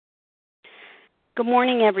Good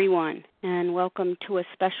morning, everyone, and welcome to a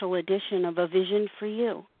special edition of A Vision for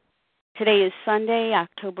You. Today is Sunday,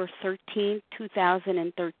 October 13th,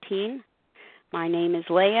 2013. My name is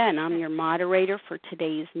Leah, and I'm your moderator for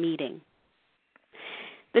today's meeting.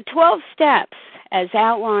 The 12 steps, as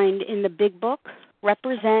outlined in the Big Book,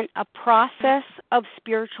 represent a process of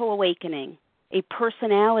spiritual awakening, a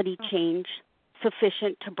personality change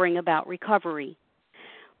sufficient to bring about recovery.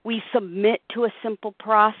 We submit to a simple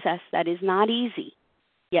process that is not easy,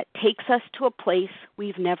 yet takes us to a place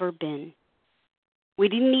we've never been. We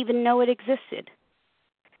didn't even know it existed.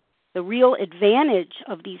 The real advantage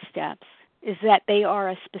of these steps is that they are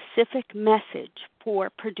a specific message for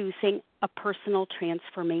producing a personal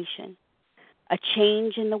transformation, a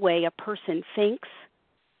change in the way a person thinks,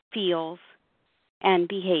 feels, and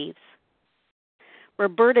behaves.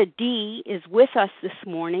 Roberta D is with us this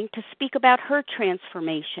morning to speak about her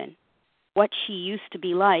transformation, what she used to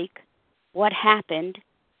be like, what happened,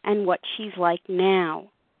 and what she's like now.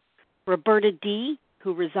 Roberta D,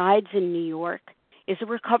 who resides in New York, is a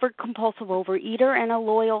recovered compulsive overeater and a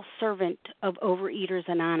loyal servant of Overeaters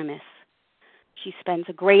Anonymous. She spends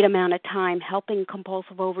a great amount of time helping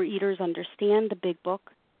compulsive overeaters understand the Big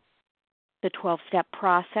Book, the 12-step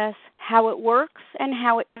process, how it works, and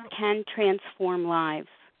how it can transform lives.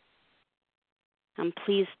 I'm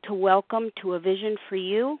pleased to welcome to A Vision for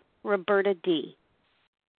You, Roberta D.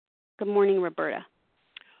 Good morning, Roberta.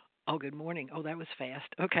 Oh, good morning. Oh, that was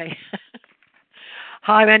fast. Okay.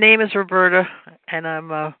 Hi, my name is Roberta, and I'm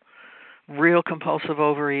a real compulsive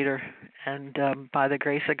overeater. And by the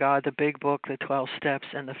grace of God, the Big Book, the 12 Steps,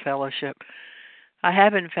 and the Fellowship, I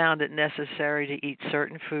haven't found it necessary to eat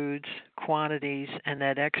certain foods, quantities, and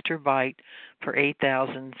that extra bite for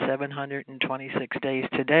 8,726 days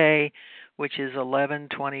today, which is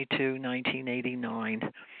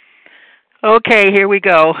 11/22/1989. Okay, here we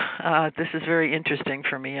go. This is very interesting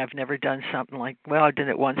for me. I've never done something I did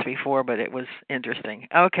it once before, but it was interesting.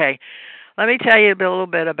 Okay, let me tell you a little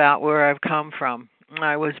bit about where I've come from.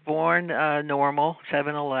 I was born normal,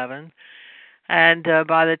 7'11", and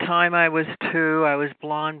by the time I was 2, I was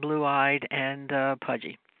blonde, blue-eyed, and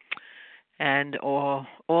pudgy. And all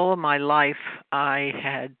of my life, I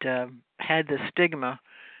had the stigma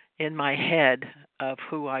in my head of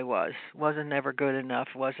who I was. Wasn't never good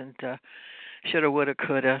enough. Wasn't shoulda, woulda,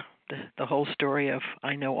 coulda. The whole story of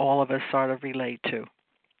I know all of us sort of relate to.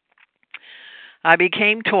 I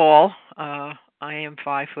became tall. I am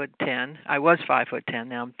 5'10". I was 5'10".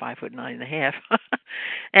 Now I'm 5'9.5".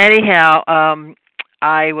 Anyhow,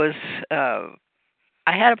 I was. I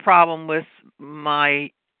had a problem with my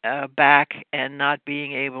back and not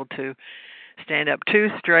being able to stand up too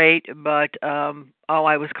straight, but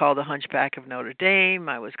I was called the Hunchback of Notre Dame.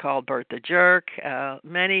 I was called Bert the Jerk.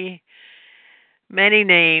 Many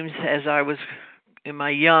names as I was in my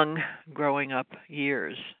young growing up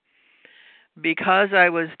years. Because I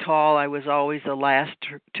was tall, I was always the last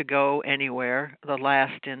to go anywhere. The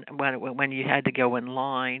last when you had to go in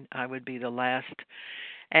line, I would be the last.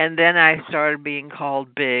 And then I started being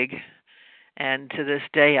called big. And to this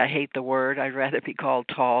day, I hate the word. I'd rather be called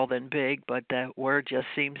tall than big, but that word just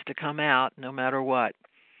seems to come out no matter what.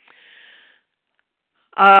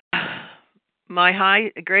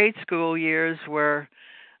 My grade school years were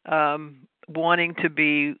wanting to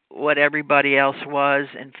be what everybody else was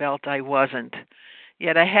and felt I wasn't.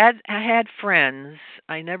 Yet I had friends.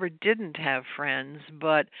 I never didn't have friends,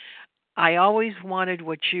 but I always wanted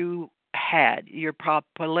what you had, your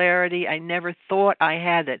popularity. I never thought I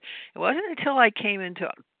had it. It wasn't until I came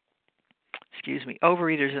into,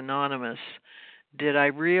 Overeaters Anonymous, did I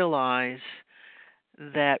realize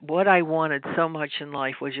that what I wanted so much in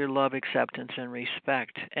life was your love, acceptance, and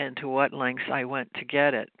respect, and to what lengths I went to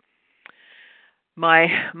get it.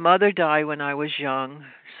 My mother died when I was young,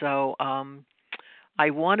 so I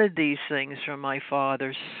wanted these things from my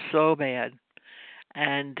father so bad.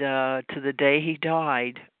 And to the day he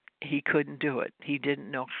died, he couldn't do it. He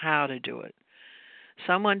didn't know how to do it.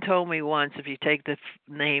 Someone told me once, if you take the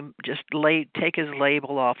name, take his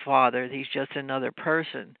label off father, he's just another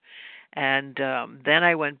person. And then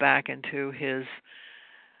I went back into his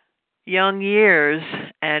young years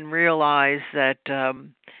and realized that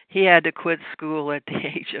he had to quit school at the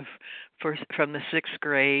age of from the 6th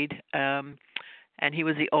grade, and he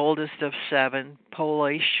was the oldest of 7,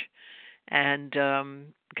 Polish, and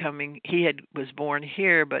was born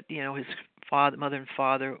here, but his mother and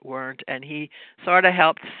father weren't, and he sort of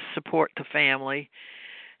helped support the family.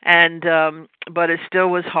 And but it still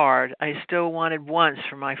was hard. I still wanted once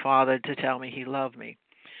for my father to tell me he loved me.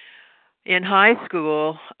 In high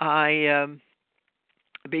school, I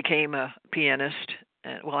became a pianist,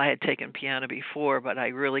 And, well, I had taken piano before, but I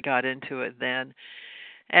really got into it then.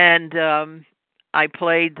 And I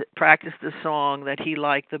practiced the song that he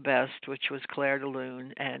liked the best, which was Claire de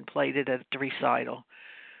Lune, and played it at the recital.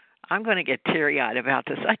 I'm going to get teary-eyed about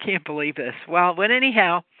this. I can't believe this. Well, but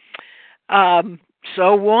anyhow,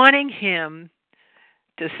 so wanting him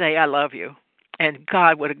to say I love you, and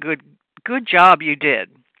God, what a good job you did.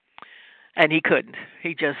 And he couldn't.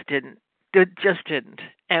 He just didn't. Just didn't.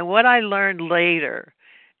 And what I learned later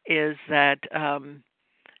is that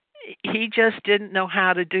he just didn't know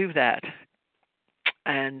how to do that.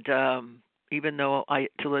 And even though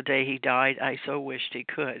till the day he died, I so wished he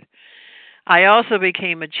could. I also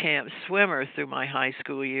became a champ swimmer through my high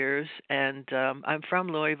school years, and I'm from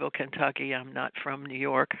Louisville, Kentucky. I'm not from New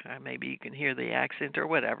York. Maybe you can hear the accent or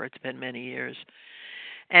whatever. It's been many years.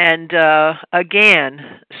 And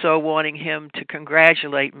again, so wanting him to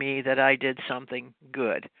congratulate me that I did something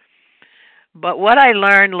good. But what I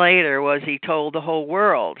learned later was he told the whole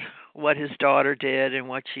world what his daughter did and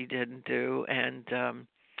what she didn't do, and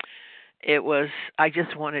I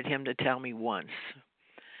just wanted him to tell me once,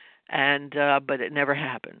 and but it never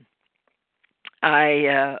happened.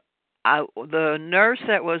 The nurse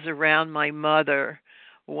that was around my mother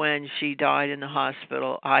when she died in the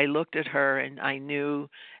hospital, I looked at her and I knew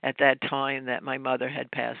at that time that my mother had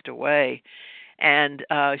passed away. And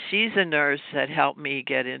she's a nurse that helped me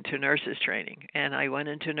get into nurses training. And I went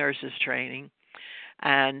into nurses training.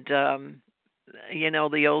 And,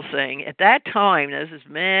 the old saying, at that time, this is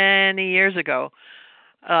many years ago,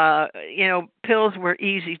 pills were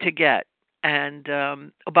easy to get. And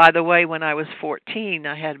by the way, when I was 14,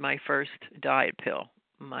 I had my first diet pill.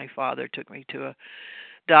 My father took me to a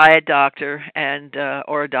diet doctor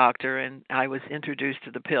or a doctor, and I was introduced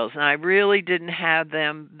to the pills. And I really didn't have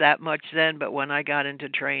them that much then, but when I got into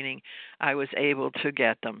training, I was able to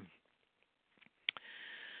get them.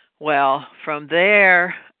 Well, from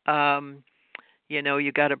there,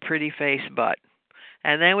 you got a pretty face butt.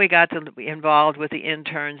 And then we got to be involved with the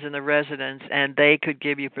interns and the residents, and they could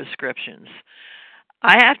give you prescriptions.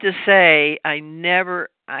 I have to say,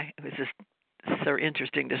 it was just so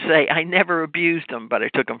interesting to say, I never abused them, but I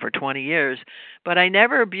took them for 20 years. But I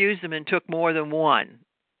never abused them and took more than one.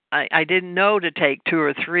 I didn't know to take 2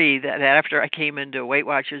 or 3 that after I came into Weight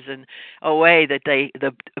Watchers and OA that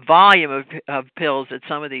the volume of pills that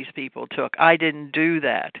some of these people took. I didn't do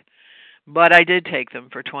that. But I did take them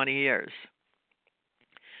for 20 years.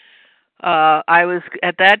 I was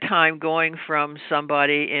at that time going from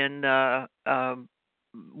somebody in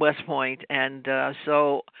West Point, and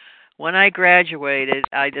so when I graduated,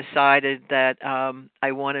 I decided that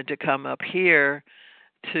I wanted to come up here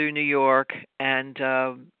to New York and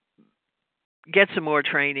get some more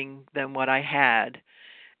training than what I had.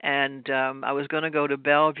 And I was going to go to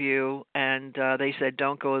Bellevue, and they said,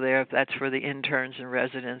 don't go there if that's for the interns and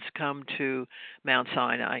residents. Come to Mount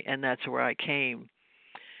Sinai, and that's where I came.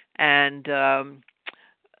 And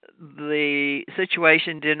the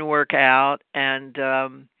situation didn't work out, and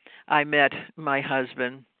I met my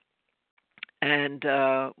husband, and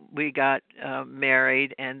we got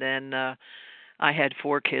married, and then I had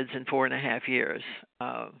 4 kids in 4.5 years.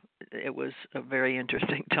 It was a very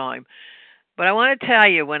interesting time. But I want to tell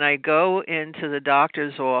you, when I go into the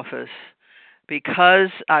doctor's office, because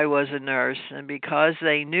I was a nurse and because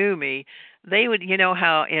they knew me, they would,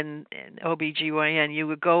 how in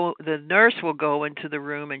OBGYN the nurse will go into the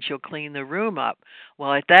room and she'll clean the room up.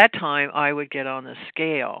 Well, at that time, I would get on the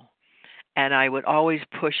scale, and I would always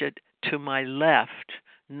push it to my left,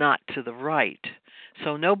 not to the right.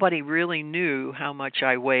 So nobody really knew how much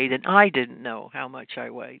I weighed, and I didn't know how much I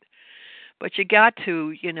weighed. But you got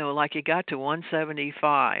to, you got to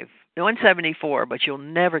 174, but you'll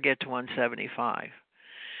never get to 175.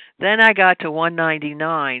 Then I got to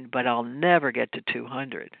 199, but I'll never get to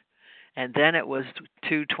 200. And then it was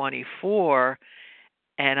 224,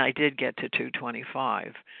 and I did get to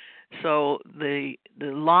 225. So the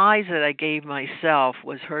lies that I gave myself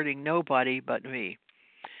was hurting nobody but me.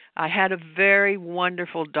 I had a very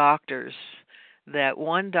wonderful doctors. That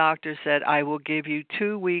one doctor said, I will give you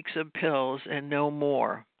 2 weeks of pills and no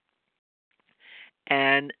more.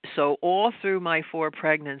 And so all through my 4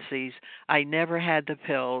 pregnancies, I never had the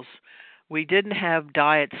pills. We didn't have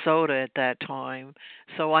diet soda at that time,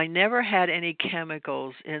 so I never had any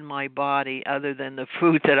chemicals in my body other than the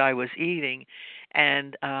food that I was eating.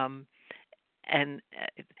 And I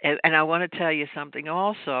want to tell you something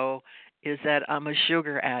also, is that I'm a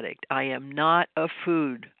sugar addict. I am not a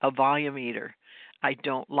volume eater. I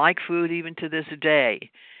don't like food even to this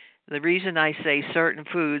day. The reason I say certain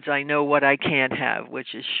foods, I know what I can't have,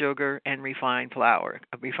 which is sugar and refined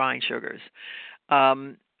sugars.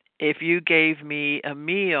 Um, if you gave me a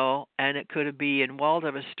meal, and it could be in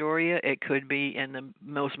Waldorf Astoria, it could be in the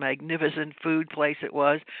most magnificent food place it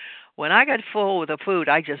was. When I got full with the food,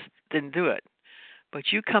 I just didn't do it.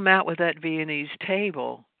 But you come out with that Viennese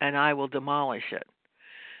table, and I will demolish it.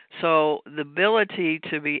 So the ability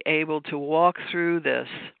to be able to walk through this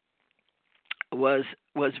was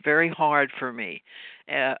was very hard for me.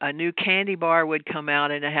 A new candy bar would come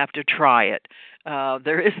out, and I have to try it.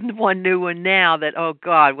 There isn't one new one now that, oh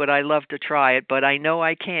God, would I love to try it, but I know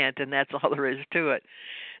I can't, and that's all there is to it.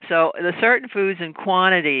 So the certain foods and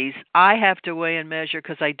quantities I have to weigh and measure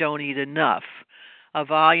because I don't eat enough. A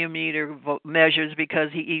volume eater measures because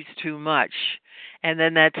he eats too much, and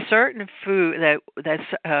then that certain food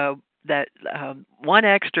that one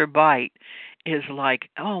extra bite is like,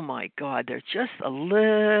 oh my God, there's just a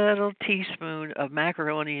little teaspoon of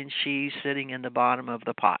macaroni and cheese sitting in the bottom of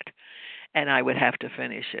the pot, and I would have to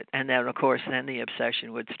finish it. And then, of course, then the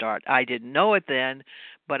obsession would start. I didn't know it then,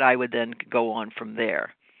 but I would then go on from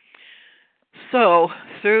there. So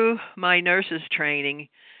through my nurse's training,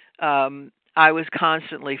 I was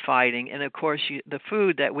constantly fighting, and of course, the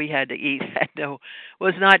food that we had to eat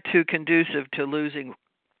was not too conducive to losing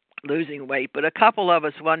weight. But a couple of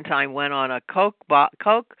us one time went on a Coke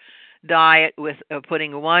diet with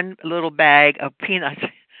putting one little bag of peanuts.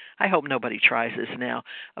 I hope nobody tries this now.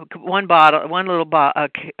 One little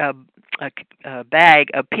a bag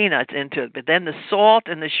of peanuts into it. But then the salt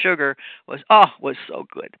and the sugar was so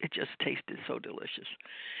good. It just tasted so delicious.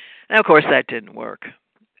 And of course, that didn't work.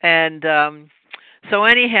 And so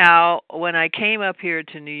anyhow, when I came up here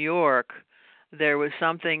to New York, there was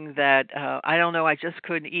something that I don't know. I just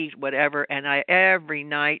couldn't eat whatever, and every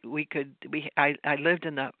night I lived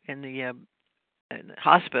in the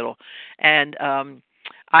hospital, and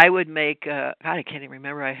I would make God, I can't even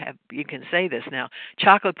remember. You can say this now,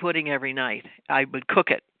 chocolate pudding every night. I would cook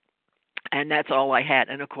it, and that's all I had.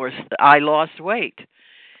 And of course, I lost weight,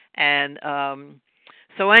 and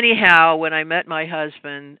so anyhow, when I met my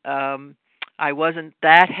husband, I wasn't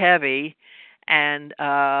that heavy, and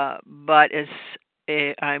I'm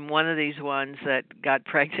one of these ones that got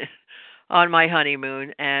pregnant on my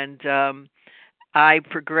honeymoon, and I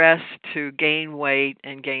progressed to gain weight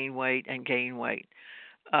and gain weight and gain weight.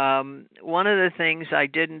 One of the things I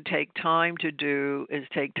didn't take time to do is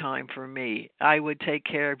take time for me. I would take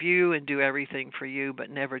care of you and do everything for you, but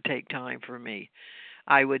never take time for me.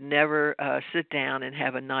 I would never sit down and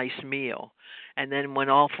have a nice meal. And then when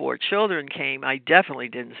all four children came, I definitely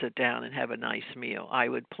didn't sit down and have a nice meal. I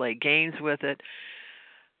would play games with it.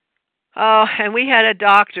 And we had a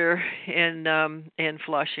doctor in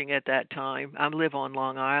Flushing at that time. I live on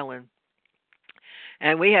Long Island.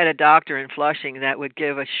 And we had a doctor in Flushing that would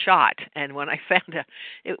give a shot. And when I found out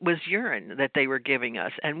it was urine that they were giving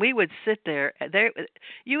us, and we would sit there,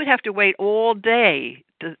 you would have to wait all day.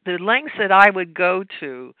 The lengths that I would go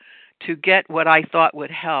to get what I thought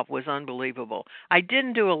would help was unbelievable. I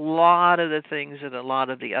didn't do a lot of the things that a lot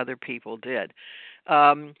of the other people did.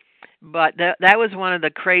 But that was one of the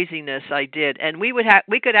craziness I did. And we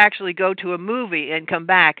could actually go to a movie and come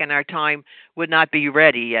back, and our time would not be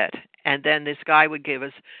ready yet. And then this guy would give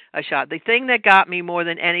us a shot. The thing that got me more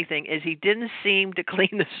than anything is he didn't seem to clean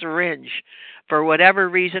the syringe for whatever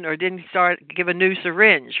reason, or didn't give a new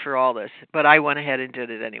syringe for all this. But I went ahead and did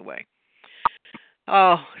it anyway.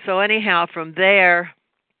 So anyhow, from there,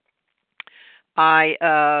 as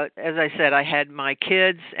I said, I had my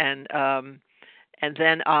kids, and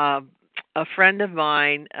then a friend of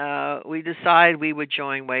mine, we decided we would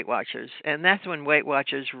join Weight Watchers, and that's when Weight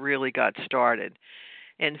Watchers really got started.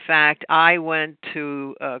 In fact, I went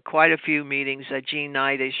to quite a few meetings that Jean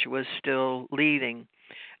Neidish was still leading,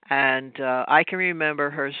 and I can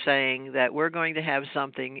remember her saying that we're going to have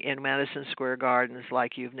something in Madison Square Gardens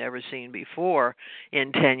like you've never seen before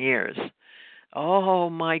in 10 years.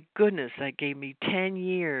 Oh my goodness, that gave me 10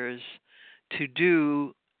 years to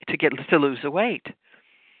lose the weight.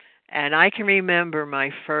 And I can remember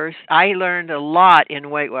I learned a lot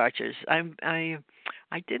in Weight Watchers.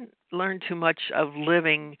 I didn't learn too much of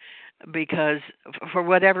living because for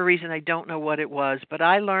whatever reason, I don't know what it was, but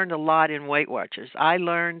I learned a lot in Weight Watchers. I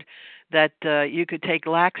learned that you could take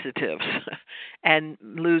laxatives and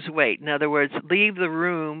lose weight. In other words, leave the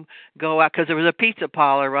room, go out, because there was a pizza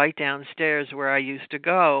parlor right downstairs where I used to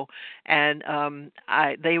go, and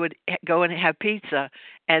they would go and have pizza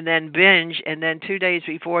and then binge, and then 2 days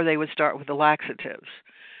before they would start with the laxatives.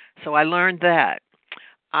 So I learned that.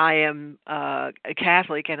 I am a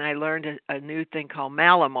Catholic, and I learned a new thing called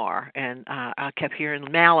Malamar, and I kept hearing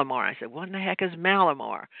Malamar. I said, what in the heck is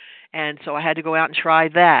Malamar? And so I had to go out and try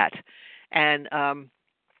that. And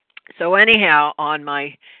So anyhow, on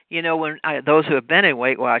my, those who have been in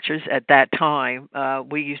Weight Watchers at that time,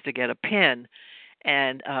 we used to get a pin,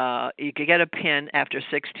 and you could get a pin after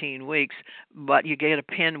 16 weeks, but you get a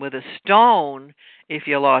pin with a stone if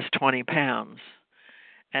you lost 20 pounds.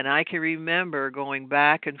 And I can remember going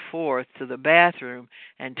back and forth to the bathroom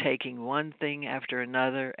and taking one thing after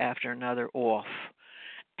another off.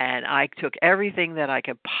 And I took everything that I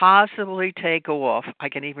could possibly take off. I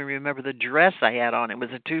can even remember the dress I had on. It was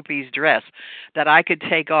a two-piece dress that I could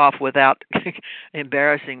take off without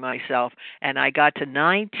embarrassing myself. And I got to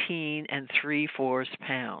 19 3/4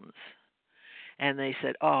 pounds. And they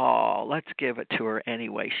said, "Oh, let's give it to her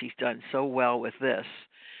anyway. She's done so well with this."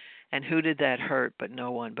 And who did that hurt but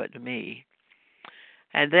no one but me?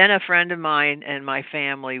 And then a friend of mine and my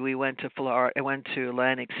family, we went to Florida, went to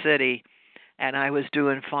Atlantic City, and I was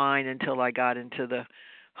doing fine until I got into the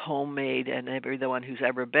homemade, and everyone who's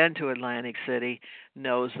ever been to Atlantic City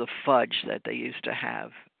knows the fudge that they used to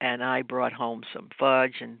have. And I brought home some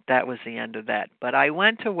fudge, and that was the end of that. But I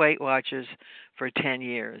went to Weight Watchers for 10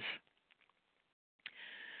 years.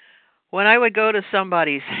 When I would go to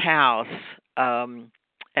somebody's house,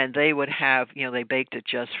 and they would have, they baked it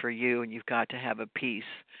just for you, and you've got to have a piece.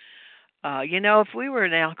 If we were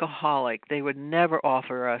an alcoholic, they would never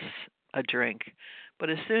offer us a drink. But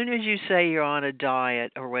as soon as you say you're on a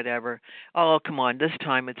diet or whatever, "Oh, come on, this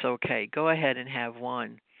time it's okay. Go ahead and have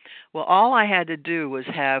one." Well, all I had to do was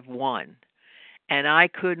have one. And I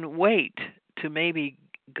couldn't wait to maybe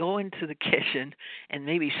go into the kitchen and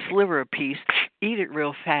maybe sliver a piece, eat it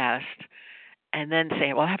real fast, and then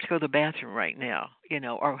say, "Well, I have to go to the bathroom right now,"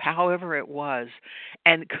 or however it was,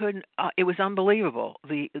 and couldn't. It was unbelievable.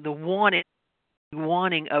 The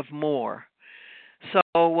wanting of more. So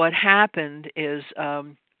what happened is,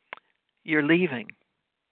 you're leaving.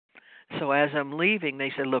 So as I'm leaving,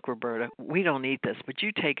 they said, "Look, Roberta, we don't need this, but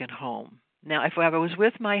you take it home." Now, if I was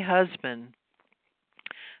with my husband,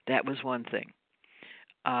 that was one thing.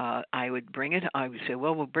 I would bring it. I would say,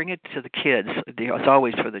 "Well, we'll bring it to the kids." It's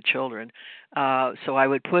always for the children. So I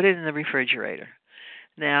would put it in the refrigerator.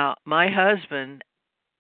 Now, my husband,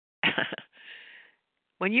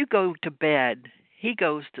 when you go to bed, he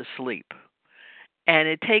goes to sleep. And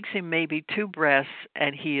it takes him maybe 2 breaths,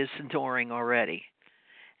 and he is snoring already.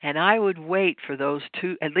 And I would wait for those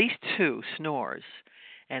at least 2 snores.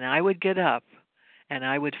 And I would get up, and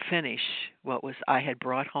I would finish what I had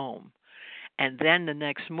brought home. And then the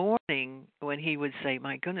next morning, when he would say,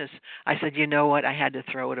 "My goodness," I said, "You know what? I had to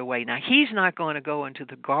throw it away." Now, he's not going to go into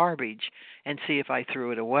the garbage and see if I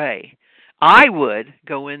threw it away. I would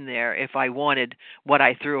go in there if I wanted what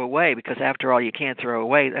I threw away, because after all, you can't throw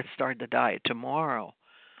away. Let's start the diet tomorrow.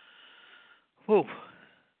 Whew.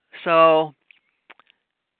 So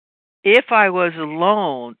if I was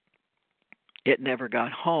alone, it never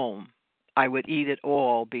got home. I would eat it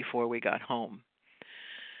all before we got home.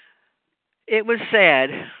 It was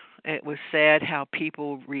sad. It was sad how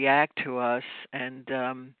people react to us, and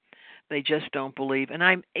they just don't believe. And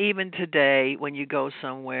I'm even today, when you go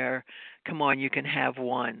somewhere, come on, you can have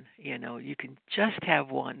one. You can just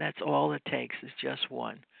have one. That's all it takes is just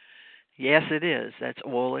one. Yes, it is. That's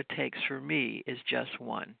all it takes for me is just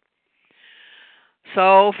one.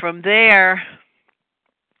 So from there,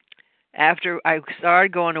 after I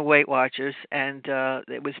started going to Weight Watchers, and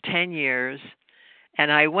it was 10 years,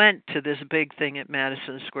 and I went to this big thing at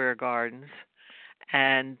Madison Square Gardens,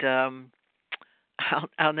 and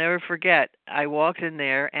I'll never forget. I walked in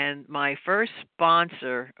there, and my first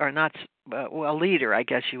sponsor, or not, leader, I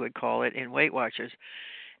guess you would call it, in Weight Watchers,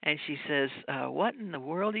 and she says, "What in the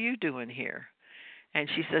world are you doing here?" And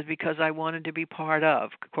she says, "Because I wanted to be part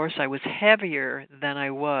of." Of course, I was heavier than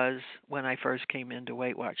I was when I first came into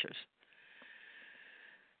Weight Watchers.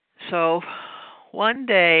 So one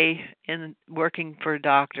day, in working for a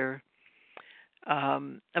doctor,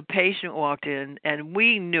 a patient walked in, and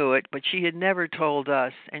we knew it, but she had never told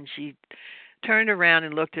us. And she turned around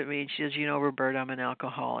and looked at me, and she says, "Roberta, I'm an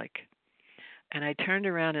alcoholic." And I turned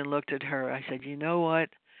around and looked at her. I said, "You know what?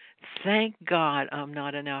 Thank God I'm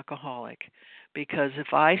not an alcoholic, because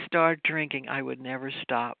if I start drinking, I would never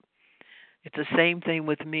stop. It's the same thing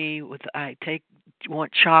with me.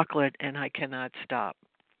 Want chocolate, and I cannot stop."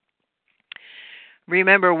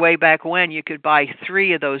 Remember way back when you could buy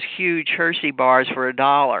 3 of those huge Hershey bars for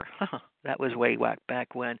 $1. That was way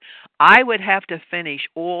back when. I would have to finish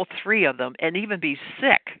all 3 of them and even be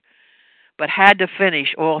sick, but had to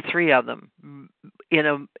finish all 3 of them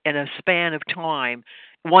in a span of time,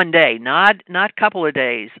 one day, not a couple of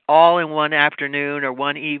days, all in one afternoon or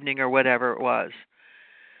one evening or whatever it was,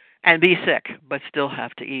 and be sick, but still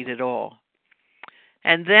have to eat it all.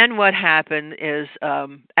 And then what happened is,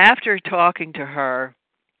 after talking to her,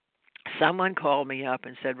 someone called me up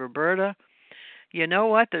and said, Roberta, you know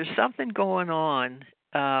what? There's something going on.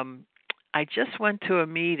 I just went to a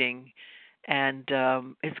meeting, and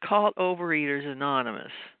it's called Overeaters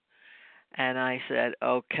Anonymous. And I said,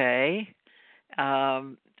 okay.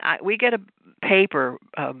 We get a paper,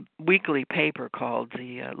 weekly paper called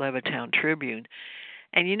the Levittown Tribune.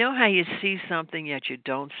 And you know how you see something yet you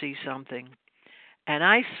don't see something? And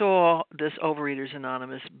I saw this Overeaters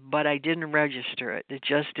Anonymous, but I didn't register it. It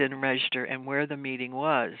just didn't register and where the meeting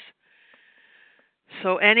was.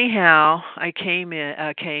 So anyhow, I came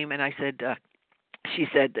and I said, she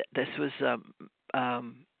said that this was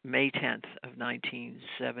May 10th of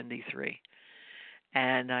 1973.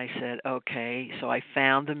 And I said, okay. So I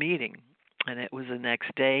found the meeting, and it was the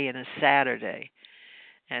next day and a Saturday.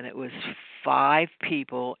 And it was 5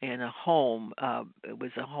 people in a home. It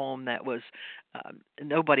was a home that was,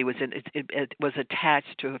 nobody was in it. It was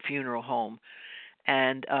attached to a funeral home.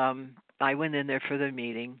 And I went in there for the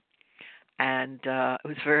meeting, and it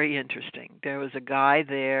was very interesting. There was a guy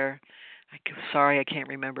there. Sorry, I can't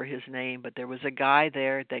remember his name, but there was a guy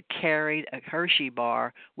there that carried a Hershey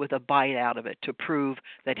bar with a bite out of it to prove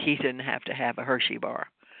that he didn't have to have a Hershey bar.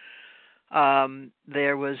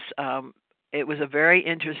 There was it was a very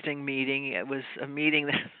interesting meeting. It was a meeting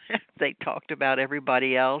that they talked about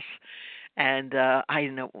everybody else, and I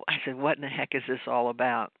said, what in the heck is this all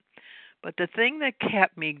about? But the thing that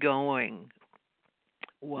kept me going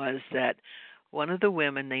was that one of the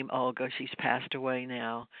women named Olga, she's passed away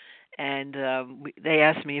now, and they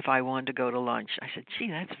asked me if I wanted to go to lunch. I said, gee,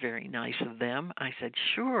 that's very nice of them. I said,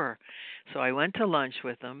 sure. So I went to lunch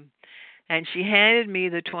with them, and she handed me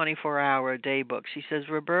the 24-hour day book. She says,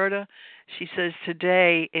 Roberta, she says,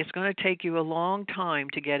 today it's going to take you a long time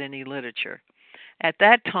to get any literature. At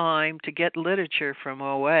that time, to get literature from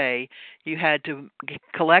OA, you had to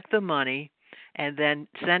collect the money and then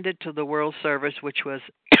send it to the World Service, which was,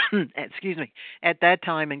 excuse me, at that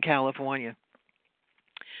time in California.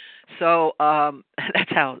 So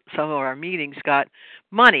that's how some of our meetings got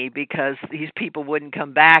money, because these people wouldn't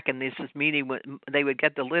come back, and this meeting they would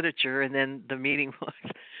get the literature, and then the meeting was,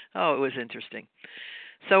 it was interesting.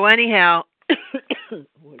 So anyhow,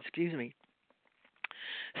 excuse me.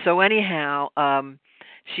 So anyhow,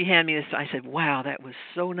 she handed me this. I said, wow, that was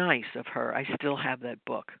so nice of her. I still have that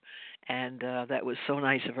book, and that was so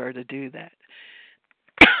nice of her to do that.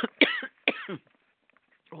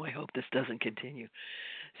 Oh, I hope this doesn't continue.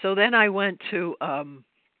 So then I went to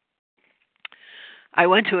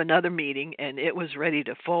another meeting, and it was ready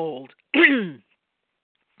to fold. and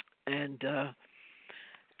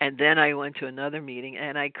then I went to another meeting,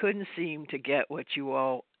 and I couldn't seem to get what you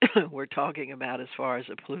all were talking about as far as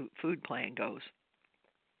a food plan goes.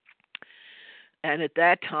 And at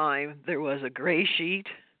that time, there was a gray sheet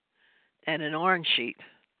and an orange sheet.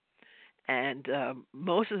 And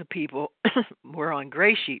most of the people were on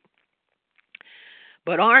gray sheet.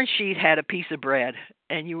 But orange sheet had a piece of bread,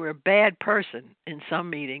 and you were a bad person in some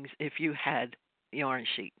meetings if you had the orange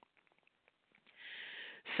sheet.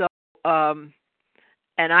 So,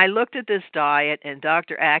 and I looked at this diet, and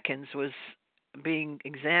Dr. Atkins was being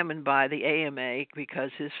examined by the AMA because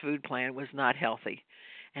his food plan was not healthy.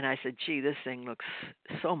 And I said, gee, this thing looks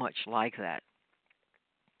so much like that.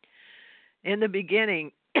 In the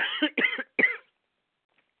beginning,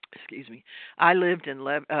 excuse me, I lived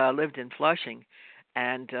in Flushing,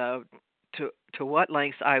 and to what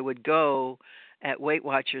lengths I would go at Weight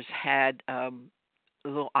Watchers had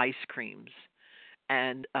little ice creams,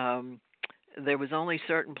 and there was only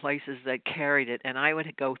certain places that carried it, and I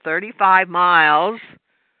would go 35 miles.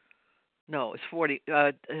 No,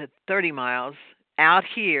 it's 30 miles out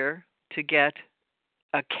here to get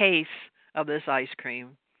a case of this ice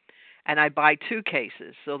cream, and I'd buy 2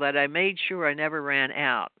 cases so that I made sure I never ran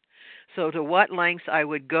out. So to what lengths I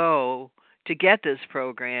would go to get this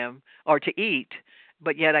program or to eat,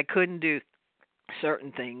 but yet I couldn't do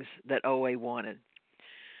certain things that OA wanted.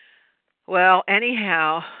 Well,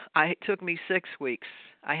 anyhow, it took me 6 weeks.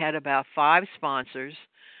 I had about 5 sponsors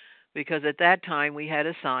because at that time we had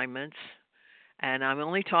assignments, and I'm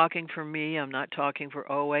only talking for me. I'm not talking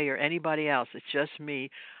for OA or anybody else. It's just me.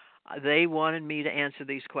 They wanted me to answer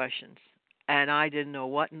these questions, and I didn't know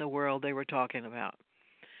what in the world they were talking about.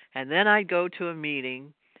 And then I'd go to a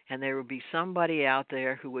meeting, and there would be somebody out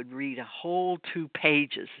there who would read a whole 2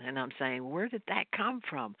 pages, and I'm saying, where did that come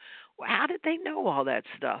from? How did they know all that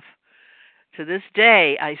stuff? To this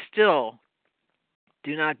day, I still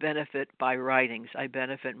do not benefit by writings. I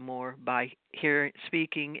benefit more by hearing,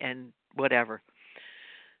 speaking, and whatever.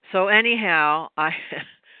 So anyhow,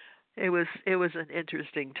 it was an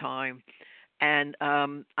interesting time, and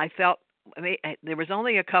I felt. There was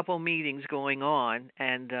only a couple meetings going on,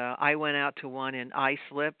 and I went out to one in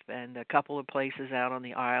Islip and a couple of places out on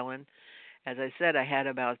the island. As I said, I had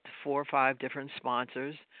about 4 or 5 different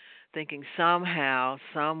sponsors, thinking somehow,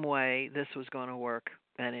 some way, this was going to work,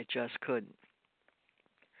 and it just couldn't.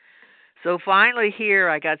 So finally, here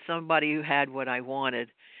I got somebody who had what I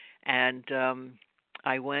wanted, and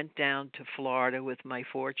I went down to Florida with my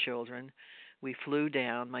 4 children. We flew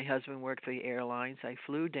down. My husband worked for the airlines. I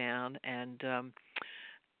flew down, and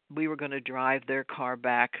we were going to drive their car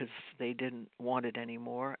back because they didn't want it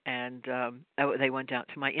anymore. And they went down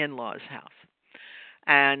to my in-laws' house.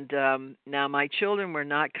 And now my children were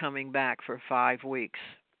not coming back for 5 weeks.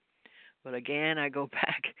 But again, I go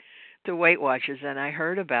back to Weight Watchers, and I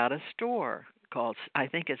heard about a store called, I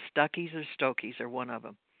think it's Stuckey's or Stokey's or one of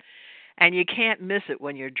them. And you can't miss it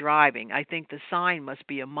when you're driving. I think the sign must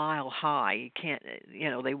be a mile high. You can't,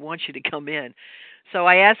 they want you to come in. So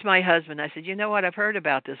I asked my husband, I said, you know what, I've heard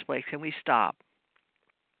about this place. Can we stop?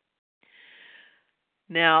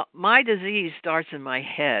 Now, my disease starts in my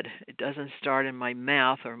head. It doesn't start in my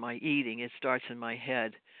mouth or my eating. It starts in my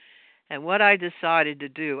head. And what I decided to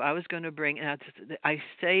do, I was going to bring, I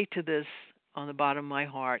say to this on the bottom of my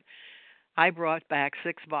heart, I brought back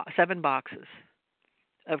 7 boxes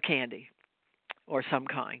of candy or some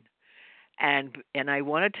kind. And I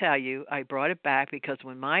want to tell you, I brought it back because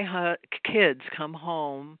when my kids come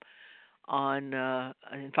home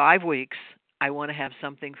in 5 weeks, I want to have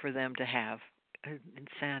something for them to have.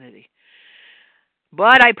 Insanity.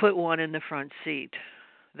 But I put one in the front seat.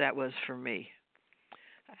 That was for me.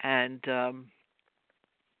 And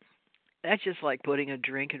that's just like putting a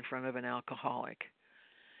drink in front of an alcoholic.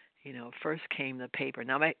 First came the paper.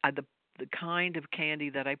 Now, the kind of candy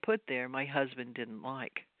that I put there, my husband didn't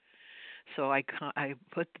like. So I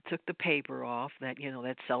took the paper off, that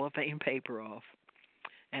cellophane paper off,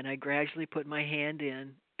 and I gradually put my hand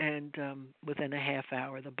in, and within a half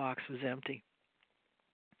hour, the box was empty.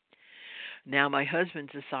 Now my husband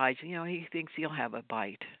decides, he thinks he'll have a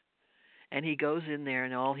bite. And he goes in there,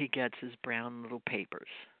 and all he gets is brown little papers.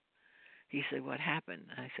 He said, what happened?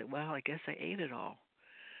 I said, well, I guess I ate it all.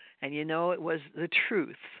 And it was the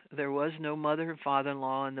truth. There was no mother and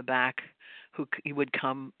father-in-law in the back who would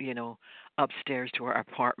come, upstairs to our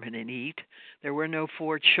apartment and eat. There were no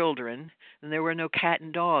 4 children, and there were no cat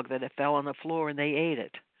and dog that it fell on the floor and they ate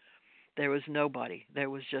it. There was nobody. There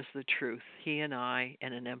was just the truth, he and I,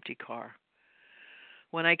 and an empty car.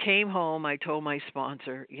 When I came home, I told my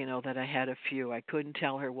sponsor, that I had a few. I couldn't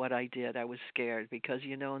tell her what I did. I was scared because,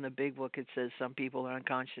 in the big book it says some people are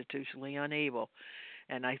unconstitutionally unable.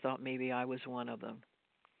 And I thought maybe I was one of them.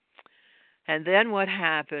 And then what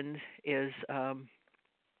happened is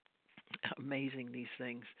amazing, these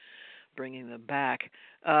things, bringing them back.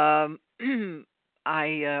 I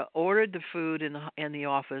ordered the food in the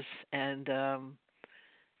office, and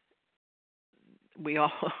we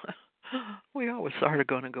all we all were sort of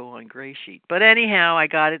going to go on gray sheet. But anyhow, I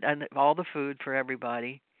got it, and all the food for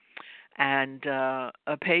everybody. And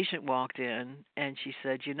a patient walked in, and she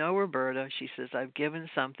said, Roberta, she says, I've given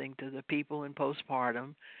something to the people in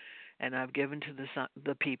postpartum, and I've given to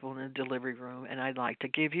the people in the delivery room, and I'd like to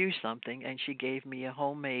give you something. And she gave me a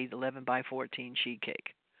homemade 11 by 14 sheet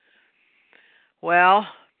cake. Well,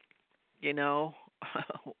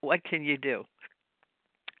 what can you do?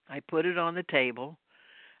 I put it on the table,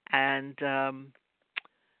 and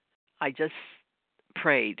I just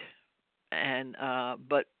prayed. And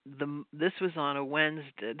but this was on a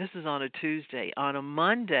Wednesday. This was on a Tuesday. On a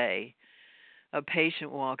Monday, a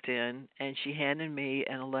patient walked in, and she handed me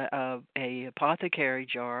a apothecary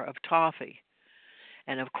jar of toffee.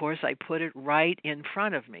 And of course, I put it right in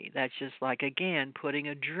front of me. That's just like, again, putting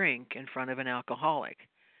a drink in front of an alcoholic.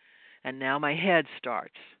 And now my head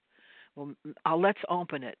starts. Well, let's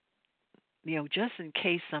open it, just in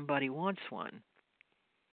case somebody wants one.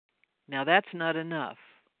 Now that's not enough.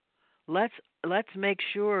 Let's make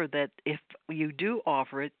sure that if you do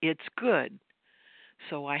offer it, it's good.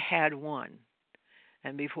 So I had one,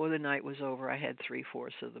 and before the night was over, I had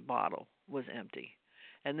 3/4 of the bottle was empty.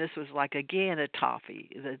 And this was like, again, a toffee.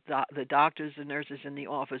 The doctors and nurses in the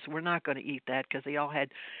office were not going to eat that because they all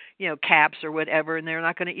had, caps or whatever, and they're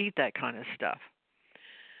not going to eat that kind of stuff.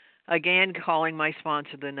 Again, calling my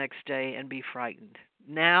sponsor the next day and be frightened.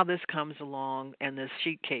 Now this comes along, and this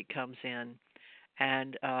sheet cake comes in,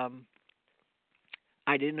 and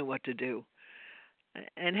I didn't know what to do.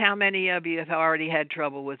 And how many of you have already had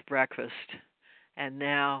trouble with breakfast? And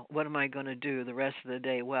now, what am I going to do the rest of the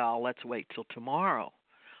day? Well, let's wait till tomorrow.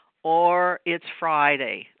 Or it's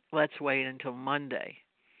Friday. Let's wait until Monday.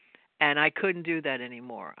 And I couldn't do that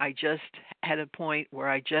anymore. I just had a point where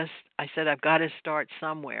I said, I've got to start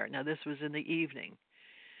somewhere. Now, this was in the evening.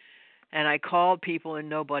 And I called people and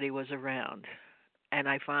nobody was around. And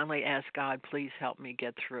I finally asked God, please help me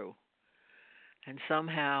get through. And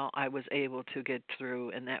somehow I was able to get through,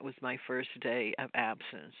 and that was my first day of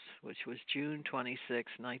absence, which was June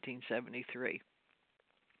 26, 1973.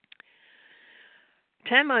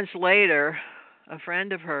 10 months later, a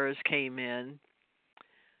friend of hers came in.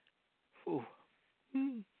 Ooh.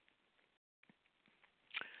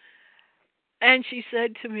 And she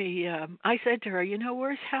said to me, I said to her,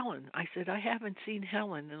 where's Helen? I said, I haven't seen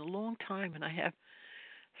Helen in a long time, and I have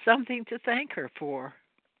something to thank her for.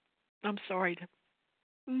 I'm sorry to.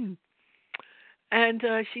 Mm. And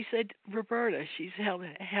she said, Roberta,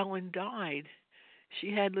 Helen died.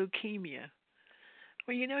 She had leukemia.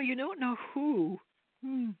 Well, you don't know who.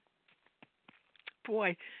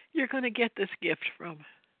 Boy, you're going to get this gift from.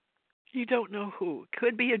 You don't know who. It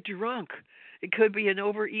could be a drunk. It could be an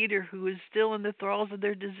overeater who is still in the thralls of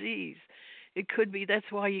their disease. It could be,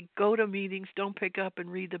 that's why you go to meetings, don't pick up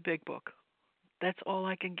and read the big book. That's all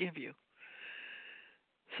I can give you.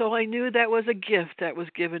 So I knew that was a gift that was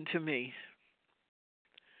given to me.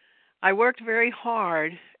 I worked very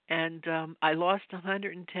hard, and I lost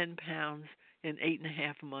 110 pounds in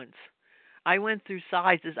 8.5 months. I went through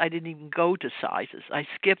sizes. I didn't even go to sizes. I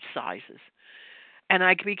skipped sizes. And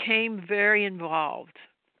I became very involved.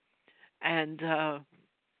 And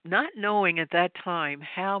not knowing at that time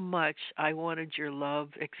how much I wanted your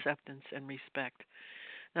love, acceptance, and respect.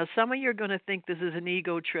 Now, some of you are going to think this is an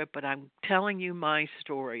ego trip, but I'm telling you my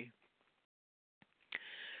story.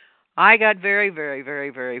 I got very, very,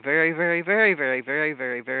 very, very, very, very, very, very, very,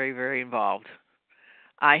 very, very, very involved.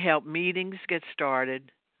 I helped meetings get started.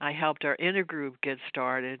 I helped our intergroup get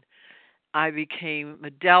started. I became a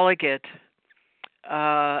delegate.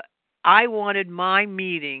 I wanted my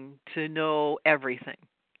meeting to know everything.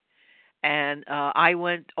 And I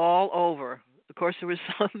went all over. Of course, there were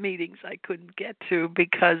some meetings I couldn't get to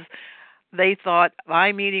because they thought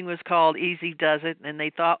my meeting was called Easy Does It, and they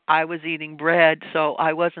thought I was eating bread, so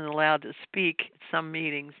I wasn't allowed to speak at some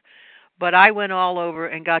meetings. But I went all over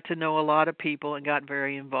and got to know a lot of people and got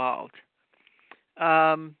very involved.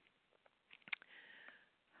 And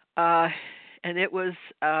it was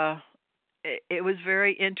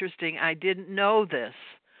very interesting. I didn't know this.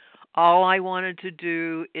 All I wanted to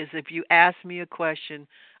do is if you asked me a question,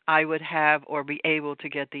 I would have or be able to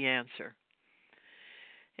get the answer.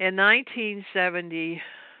 In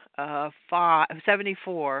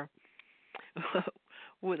 1974,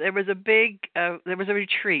 there was a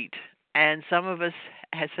retreat, and some of us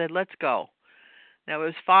had said, let's go. Now, it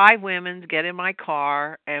was 5 women get in my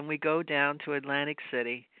car, and we go down to Atlantic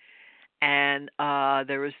City, and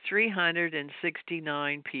there was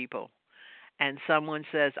 369 people. And someone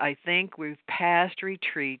says, I think we've passed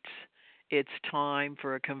retreats. It's time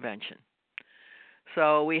for a convention.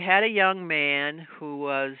 So we had a young man who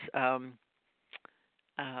was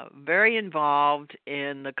very involved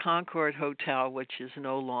in the Concord Hotel, which is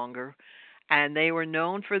no longer, and they were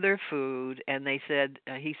known for their food. And he said,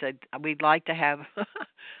 we'd like to have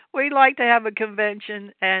a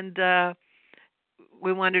convention, and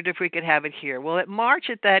we wondered if we could have it here. Well, at March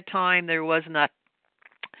at that time, there was not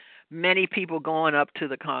many people going up to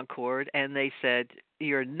the Concord, and they said,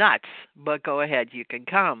 you're nuts, but go ahead, you can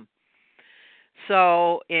come.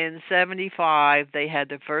 So in 75, they had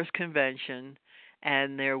the first convention,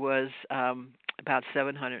 and there was about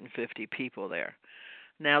 750 people there.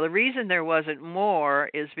 Now, the reason there wasn't more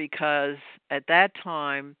is because at that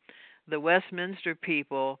time, the Westminster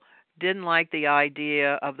people didn't like the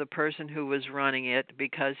idea of the person who was running it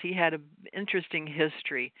because he had an interesting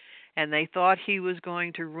history, and they thought he was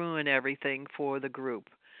going to ruin everything for the group.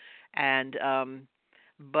 And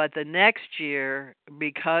but the next year,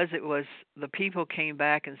 because it was, the people came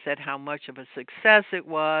back and said how much of a success it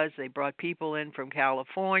was. They brought people in from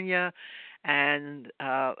California, and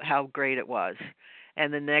how great it was.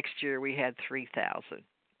 And the next year we had 3,000.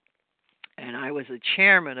 And I was the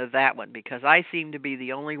chairman of that one because I seemed to be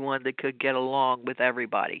the only one that could get along with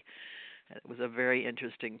everybody. It was a very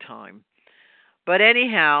interesting time. But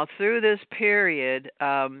anyhow, through this period,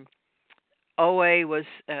 OA was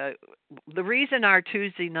the reason our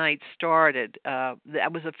Tuesday night started.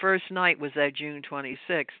 That was the first night, was that June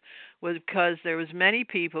 26th, was because there was many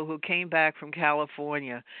people who came back from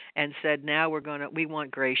California and said, now we want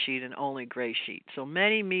gray sheet and only gray sheet. So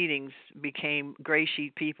many meetings became gray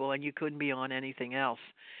sheet people, and you couldn't be on anything else.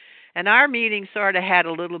 And our meeting sort of had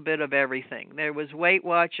a little bit of everything. There was Weight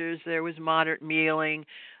Watchers, there was moderate mealing,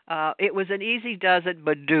 It was an easy does it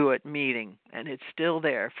but do it meeting, and it's still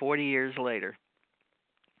there 40 years later.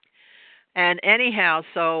 And anyhow,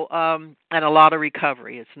 and a lot of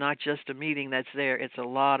recovery. It's not just a meeting that's there, it's a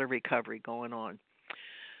lot of recovery going on.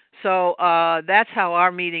 So that's how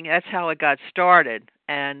our meeting, that's how it got started,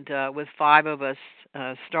 and with 5 of us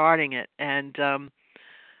starting it. And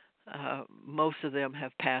most of them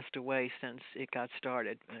have passed away since it got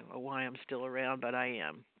started. I don't know why I'm still around, but I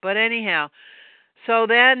am. But anyhow, so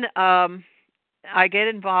then I get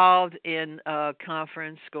involved in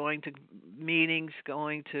conference, going to meetings,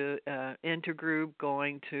 going to intergroup,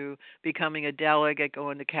 going to becoming a delegate,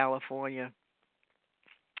 going to California.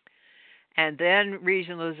 And then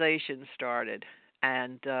regionalization started.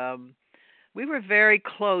 And we were very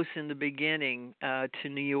close in the beginning to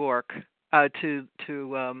New York, to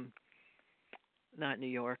not New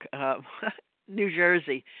York, New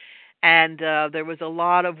Jersey. And there was a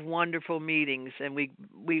lot of wonderful meetings, and we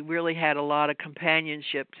really had a lot of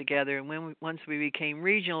companionship together. And once we became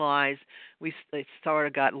regionalized, it sort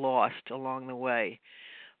of got lost along the way.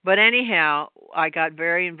 But anyhow, I got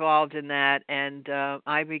very involved in that, and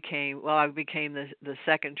I became the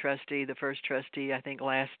second trustee. The first trustee, I think,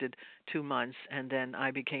 lasted 2 months, and then I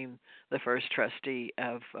became the first trustee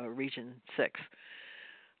of Region 6.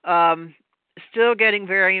 Still getting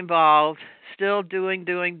very involved, still doing,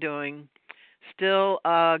 still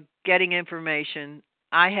getting information.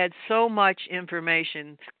 I had so much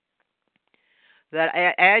information that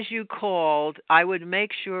as you called, I would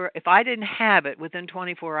make sure, if I didn't have it within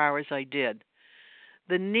 24 hours, I did.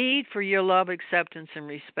 The need for your love, acceptance, and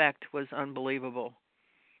respect was unbelievable.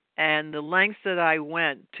 And the lengths that I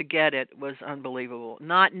went to get it was unbelievable.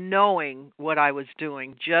 Not knowing what I was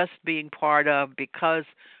doing, just being part of because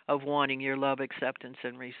of wanting your love, acceptance,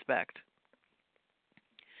 and respect.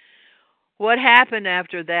 What happened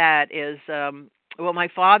after that is, my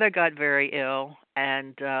father got very ill,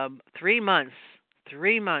 and 3 months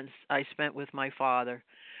I spent with my father.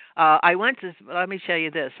 Let me tell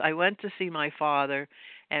you this, I went to see my father,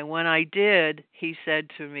 and when I did, he said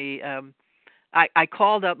to me, I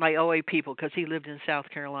called up my OA people because he lived in South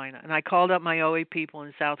Carolina, and I called up my OA people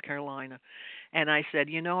in South Carolina, and I said,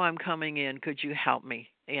 I'm coming in. Could you help me?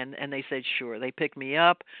 And they said, sure. They picked me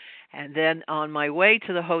up, and then on my way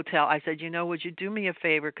to the hotel, I said, would you do me a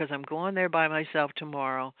favor because I'm going there by myself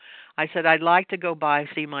tomorrow. I said, I'd like to go by,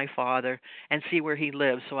 see my father, and see where he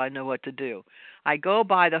lives so I know what to do. I go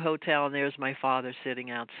by the hotel, and there's my father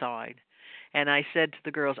sitting outside. And I said to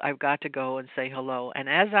the girls, I've got to go and say hello. And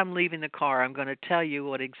as I'm leaving the car, I'm going to tell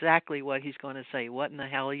you exactly what he's going to say. What in the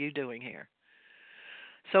hell are you doing here?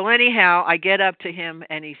 So anyhow, I get up to him,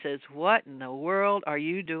 and he says, what in the world are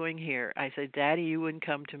you doing here? I said, Daddy, you wouldn't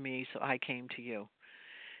come to me, so I came to you.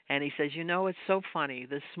 And he says, it's so funny.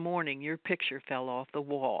 This morning, your picture fell off the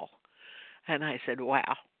wall. And I said,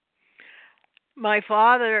 wow. My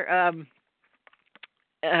father,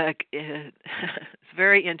 it's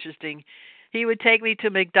very interesting. He would take me to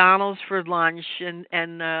McDonald's for lunch and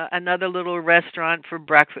another little restaurant for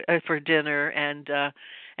breakfast for dinner,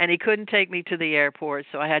 and he couldn't take me to the airport,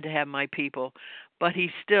 so I had to have my people. But he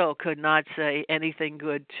still could not say anything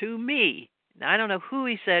good to me. Now, I don't know who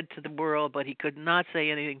he said to the world, but he could not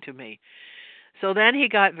say anything to me. So then he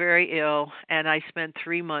got very ill, and I spent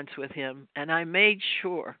 3 months with him, and I made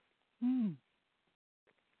sure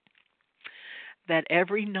that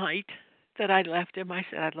every night that I left him, I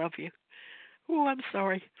said, I love you. Oh, I'm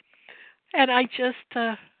sorry. And I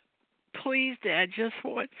just, please, Dad, just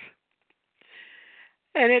once.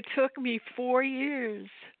 And it took me 4 years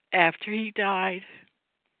after he died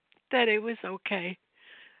that it was okay.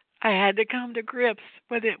 I had to come to grips,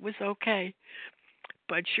 but it was okay.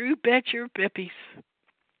 But you bet your bippies,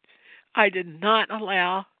 I did not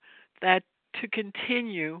allow that to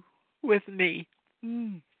continue with me.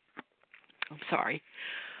 I'm sorry.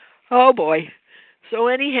 Oh, boy. So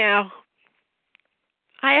anyhow,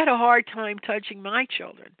 I had a hard time touching my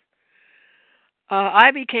children.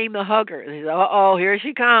 I became the hugger. Uh-oh, here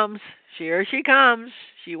she comes. Here she comes.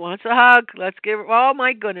 She wants a hug. Let's give her. Oh,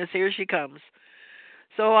 my goodness, here she comes.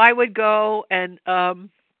 So I would go, and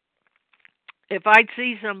if I'd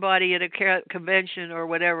see somebody at a convention or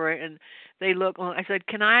whatever, and they look, I said,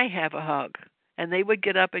 can I have a hug? And they would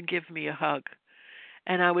get up and give me a hug.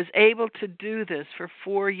 And I was able to do this for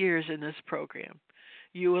 4 years in this program.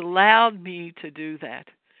 You allowed me to do that.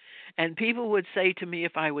 And people would say to me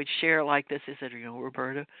if I would share like this, they said,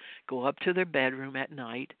 Roberta, go up to their bedroom at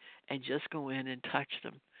night and just go in and touch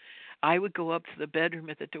them. I would go up to the bedroom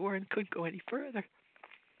at the door and couldn't go any further.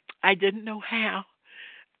 I didn't know how.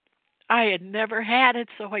 I had never had it,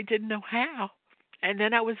 so I didn't know how. And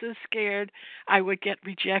then I was so scared I would get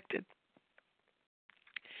rejected.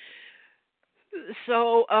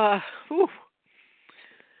 So, whew,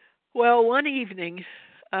 well, one evening,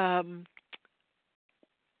 um,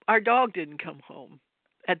 our dog didn't come home.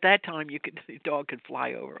 At that time, the dog could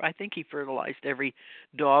fly over. I think he fertilized every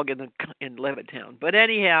dog in Levittown. But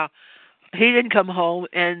anyhow, he didn't come home,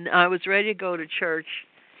 and I was ready to go to church,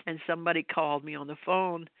 and somebody called me on the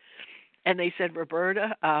phone, and they said,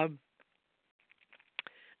 Roberta,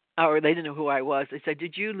 or they didn't know who I was. They said,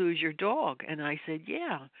 did you lose your dog? And I said,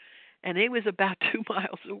 yeah. And he was about 2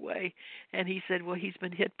 miles away. And he said, well, he's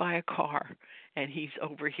been hit by a car, and he's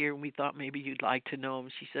over here, and we thought maybe you'd like to know him.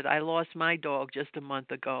 She said, I lost my dog just a month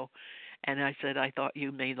ago. And I said, I thought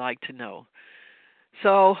you may like to know.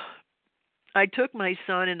 So I took my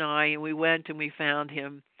son and and we went and we found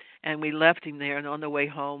him. And we left him there. And on the way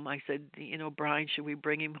home, I said, Brian, should we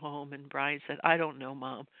bring him home? And Brian said, I don't know,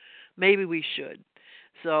 Mom. Maybe we should.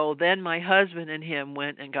 So then my husband and him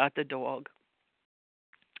went and got the dog.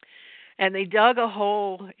 And they dug a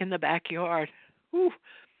hole in the backyard. Whew.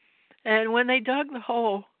 And when they dug the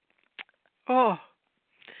hole, oh,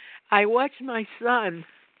 I watched my son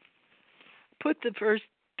put the first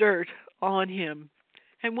dirt on him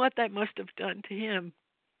and what that must have done to him.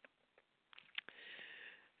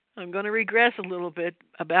 I'm going to regress a little bit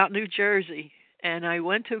about New Jersey. And I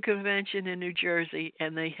went to a convention in New Jersey,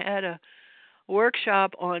 and they had a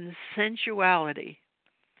workshop on sensuality.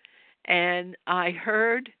 And I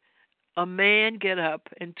heard a man get up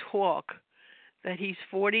and talk that he's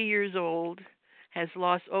 40 years old, has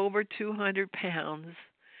lost over 200 pounds,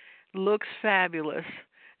 looks fabulous,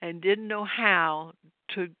 and didn't know how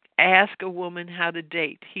to ask a woman how to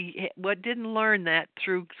date. He didn't learn that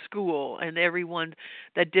through school and everyone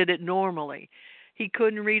that did it normally. He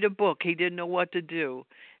couldn't read a book. He didn't know what to do.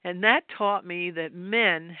 And that taught me that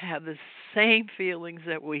men have the same feelings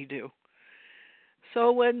that we do.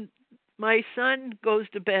 So when my son goes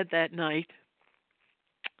to bed that night,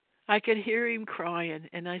 I could hear him crying,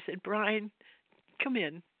 and I said, Brian, come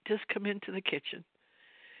in. Just come into the kitchen.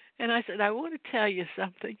 And I said, I want to tell you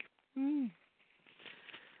something.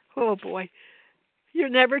 Oh, boy. You're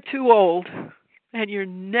never too old, and you're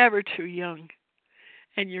never too young,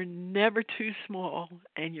 and you're never too small,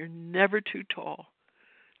 and you're never too tall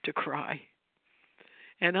to cry.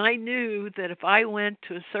 And I knew that if I went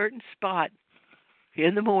to a certain spot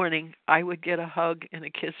in the morning, I would get a hug and a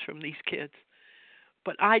kiss from these kids.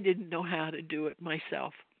 But I didn't know how to do it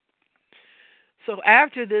myself. So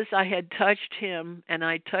after this, I had touched him, and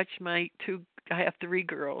I touched I have 3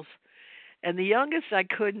 girls. And the youngest I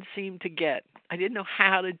couldn't seem to get. I didn't know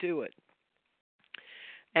how to do it.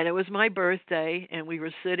 And it was my birthday, and we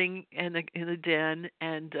were sitting in the den,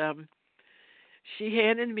 and she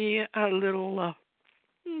handed me a little,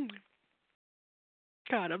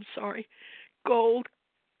 God, I'm sorry, gold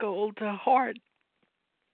heart.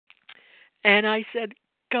 And I said,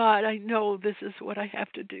 God, I know this is what I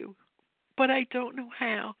have to do, but I don't know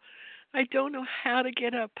how. I don't know how to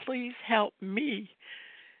get up. Please help me.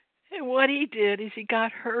 And what he did is he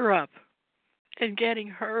got her up. And getting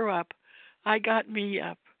her up, I got me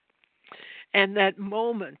up. And that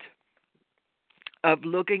moment of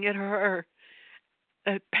looking at her,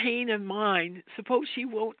 a pain in mine, suppose she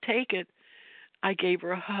won't take it, I gave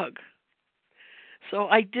her a hug. So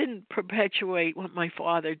I didn't perpetuate what my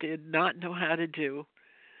father did not know how to do.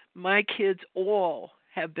 My kids all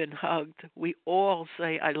have been hugged. We all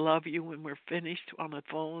say, I love you when we're finished on the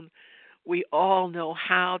phone. We all know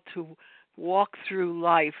how to walk through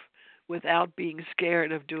life without being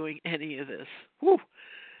scared of doing any of this. Whew,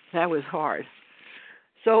 that was hard.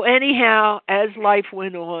 So anyhow, as life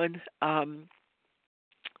went on,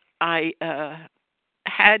 I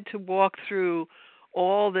had to walk through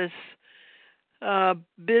all this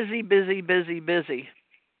busy.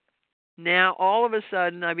 Now, all of a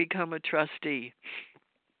sudden, I become a trustee.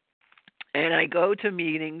 And I go to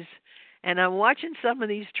meetings, and I'm watching some of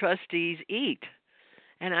these trustees eat.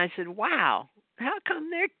 And I said, wow, how come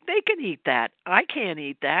they can eat that? I can't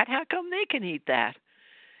eat that. How come they can eat that?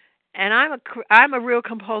 And I'm a real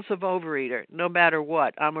compulsive overeater, no matter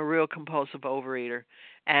what. I'm a real compulsive overeater.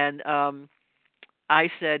 And I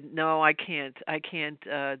said, no, I can't,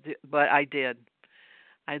 but I did.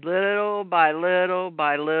 Little by little,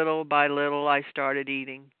 I started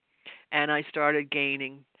eating, and I started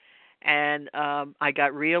gaining. And I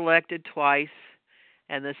got reelected twice.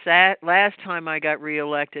 And the last time I got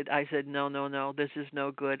reelected, I said, no, this is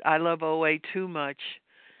no good. I love OA too much.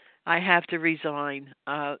 I have to resign.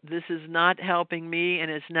 This is not helping me, and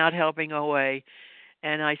it's not helping OA.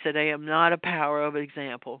 And I said, I am not a power of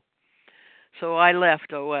example. So I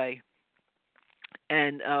left OA.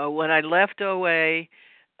 And when I left OA,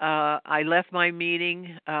 I left my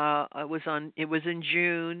meeting. It was in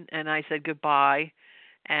June, and I said goodbye.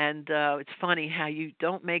 And it's funny how you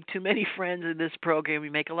don't make too many friends in this program.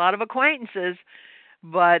 You make a lot of acquaintances,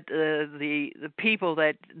 but the people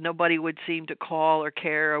that nobody would seem to call or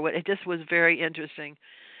care or what, it just was very interesting.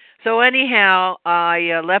 So anyhow,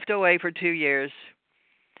 I left OA for 2 years,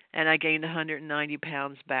 and I gained 190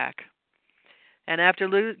 pounds back. And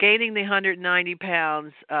after gaining the 190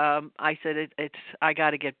 pounds, I said, I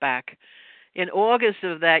got to get back. In August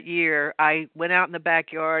of that year, I went out in the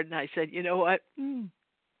backyard and I said, you know what?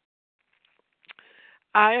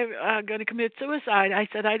 I'm going to commit suicide. I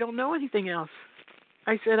said, I don't know anything else.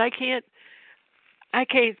 I said, I can't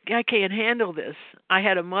handle this. I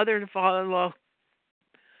had a mother and father-in-law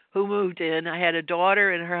who moved in. I had a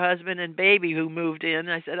daughter and her husband and baby who moved in.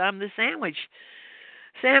 I said, I'm the sandwich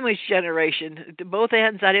generation. To both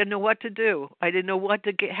ends, I didn't know what to do. I didn't know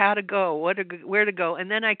how to go, where to go.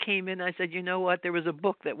 And then I came in. I said, you know what? There was a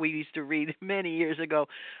book that we used to read many years ago.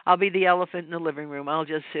 I'll be the elephant in the living room. I'll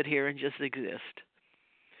just sit here and just exist.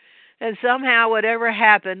 And somehow, whatever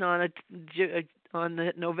happened on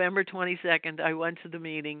the November 22nd, I went to the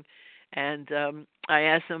meeting, and I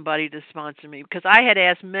asked somebody to sponsor me because I had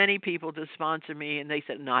asked many people to sponsor me, and they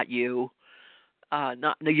said, "Not you.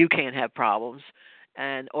 No, you can't have problems."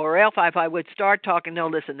 And or else if I would start talking, no,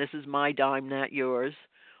 listen, this is my dime, not yours.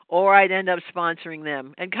 Or I'd end up sponsoring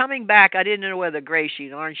them. And coming back, I didn't know whether gray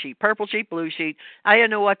sheet, orange sheet, purple sheet, blue sheet. I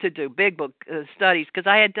didn't know what to do. Big book studies, because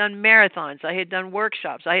I had done marathons. I had done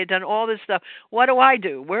workshops. I had done all this stuff. What do I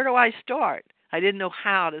do? Where do I start? I didn't know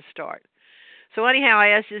how to start. So anyhow, I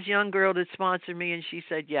asked this young girl to sponsor me, and she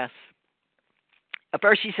said yes. At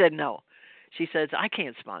first she said no. She says, I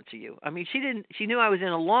can't sponsor you. I mean, she knew I was in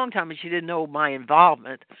a long time, and she didn't know my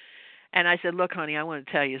involvement. And I said, look, honey, I want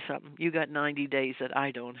to tell you something. You got 90 days that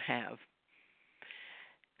I don't have.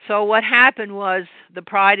 So what happened was the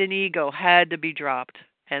pride and ego had to be dropped,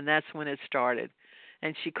 and that's when it started.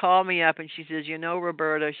 And she called me up, and she says, you know,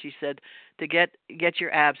 Roberta, she said, to get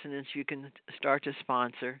your abstinence, you can start to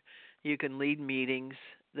sponsor. You can lead meetings.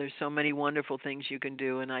 There's so many wonderful things you can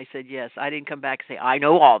do. And I said, yes. I didn't come back and say, I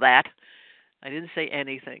know all that. I didn't say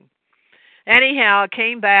anything. Anyhow, I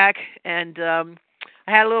came back, and I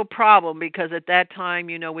had a little problem because at that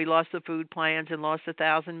time, you know, we lost the food plans and lost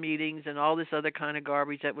 1,000 meetings and all this other kind of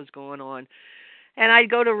garbage that was going on. And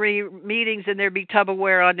I'd go to meetings, and there'd be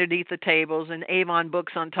Tupperware underneath the tables and Avon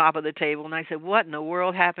books on top of the table. And I said, what in the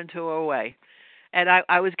world happened to OA? And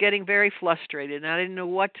I was getting very frustrated, and I didn't know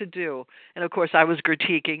what to do. And, of course, I was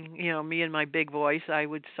critiquing, you know, me and my big voice. I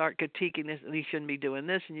would start critiquing this, and you shouldn't be doing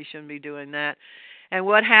this, and you shouldn't be doing that. And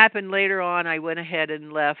what happened later on, I went ahead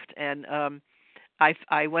and left, and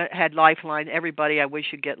had Lifeline. Everybody, I wish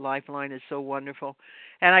you'd get Lifeline. It's so wonderful.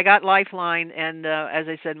 And I got Lifeline, and as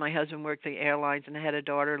I said, my husband worked the airlines, and I had a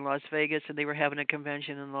daughter in Las Vegas, and they were having a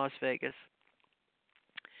convention in Las Vegas.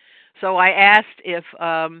 So I asked if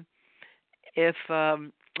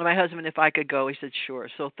my husband if I could go. He said sure.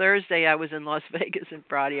 So Thursday I was in Las Vegas, and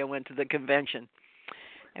Friday I went to the convention.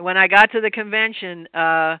 And when I got to the convention,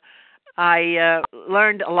 I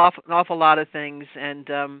learned an awful lot of things.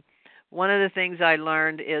 And one of the things I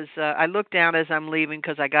learned is I looked down as I'm leaving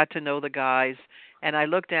because I got to know the guys, and I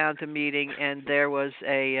looked down at the meeting, and there was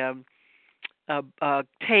a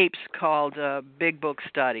tapes called Big Book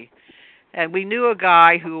Study. And we knew a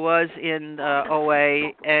guy who was in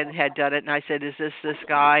OA and had done it. And I said, is this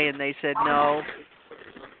guy? And they said, no.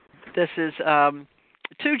 This is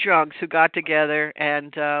two drunks who got together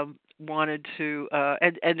and wanted to,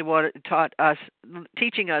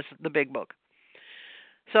 teaching us the big book.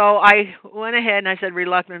 So I went ahead and I said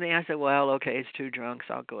reluctantly, I said, well, okay, it's two drunks.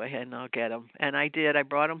 I'll go ahead and I'll get them. And I did. I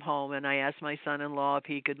brought them home, and I asked my son-in-law if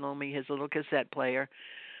he could loan me his little cassette player.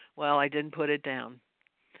 Well, I didn't put it down.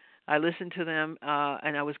 I listened to them,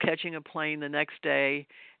 and I was catching a plane the next day,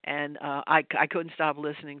 and I couldn't stop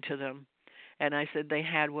listening to them. And I said they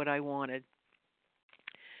had what I wanted.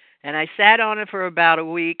 And I sat on it for about a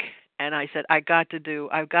week, and I said, I've got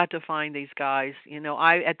to find these guys. You know,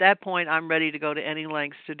 at that point, I'm ready to go to any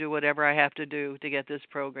lengths to do whatever I have to do to get this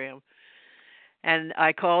program. And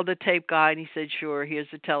I called the tape guy, and he said, sure, here's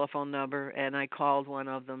the telephone number. And I called one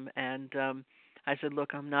of them, and I said,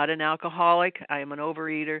 look, I'm not an alcoholic. I am an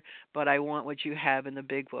overeater, but I want what you have in the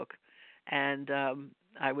big book. And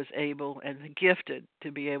I was able and gifted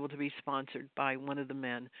to be able to be sponsored by one of the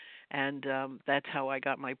men. And that's how I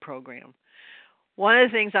got my program. One of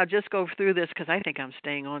the things, I'll just go through this because I think I'm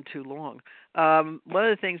staying on too long. One of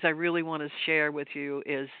the things I really want to share with you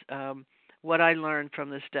is what I learned from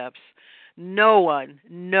the steps. No one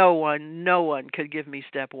could give me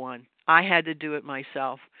step one. I had to do it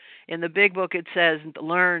myself. In the big book, it says,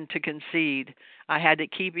 learn to concede. I had to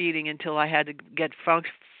keep eating until I had to get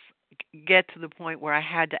to the point where I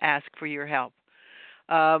had to ask for your help.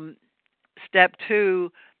 Um, Step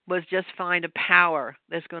two was just find a power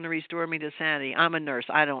that's going to restore me to sanity. I'm a nurse.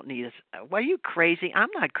 I don't need it. Are you crazy? I'm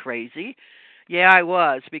not crazy. Yeah, I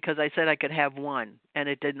was, because I said I could have one, and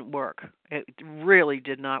it didn't work. It really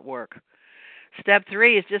did not work. Step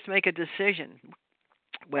three is just make a decision.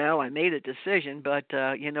 Well, I made a decision, but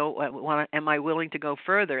am I willing to go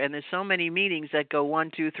further? And there's so many meetings that go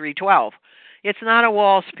 1, 2, 3, 12. It's not a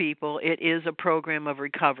waltz, people. It is a program of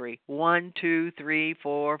recovery. 1, 2, 3,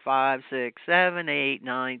 4, 5, 6, 7, 8,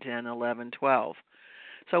 9, 10, 11, 12.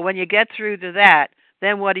 So when you get through to that,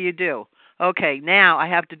 then what do? Okay, now I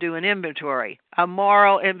have to do an inventory, a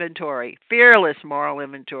moral inventory, fearless moral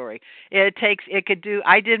inventory. I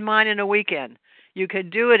did mine in a weekend. You can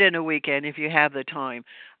do it in a weekend if you have the time.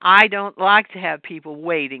 I don't like to have people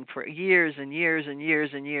waiting for years and years and years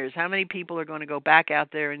and years. How many people are going to go back out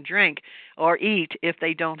there and drink or eat if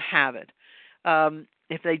they don't have it?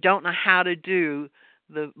 If they don't know how to do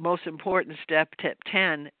the most important step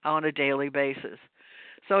 10 on a daily basis.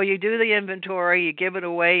 So you do the inventory, you give it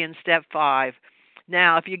away in step 5.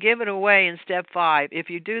 Now, if you give it away in step 5, if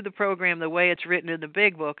you do the program the way it's written in the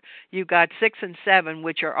big book, you've got 6 and 7,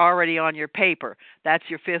 which are already on your paper. That's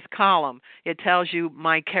your 5th column. It tells you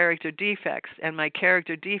my character defects, and my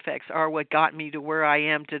character defects are what got me to where I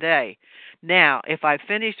am today. Now, if I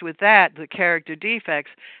finished with that, the character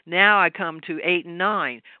defects, now I come to 8 and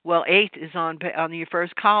 9. Well, 8 is on your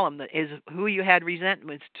first column. That is who you had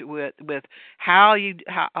resentments with how you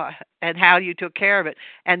took care of it,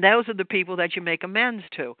 and those are the people that you make amends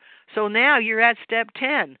to. So now you're at step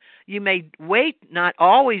 10. You may wait, not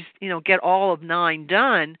always, get all of 9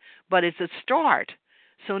 done, but it's a start.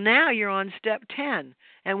 So now you're on step 10.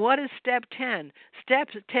 And what is step 10? Step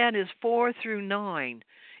 10 is 4 through 9.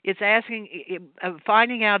 It's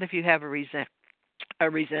finding out if you have a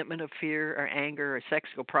resentment of fear or anger or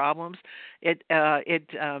sexual problems. It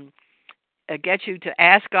gets you to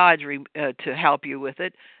ask God to help you with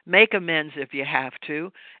it, make amends if you have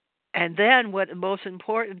to, and then what the most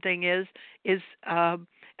important thing is talk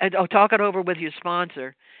it over with your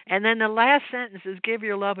sponsor. And then the last sentence is give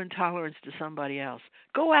your love and tolerance to somebody else.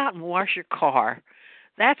 Go out and wash your car.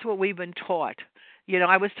 That's what we've been taught.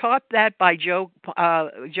 I was taught that by Joe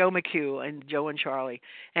McHugh and Joe and Charlie.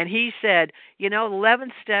 And he said, the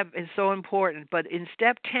 11th step is so important, but in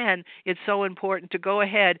step 10, it's so important to go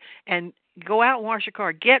ahead and go out and wash your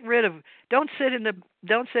car. Don't sit in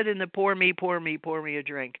the pour me a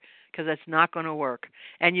drink, because that's not going to work.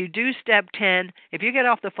 And you do step 10. If you get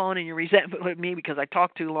off the phone and you're resentful with me because I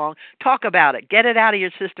talk too long, talk about it. Get it out of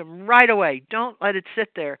your system right away. Don't let it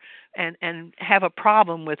sit there and have a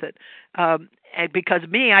problem with it. And because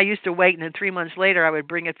I used to wait, and then 3 months later I would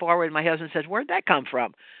bring it forward, and my husband says, where'd that come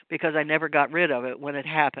from? Because I never got rid of it when it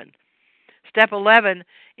happened. Step 11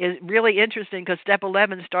 is really interesting because step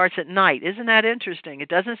 11 starts at night. Isn't that interesting? It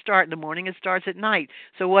doesn't start in the morning, it starts at night.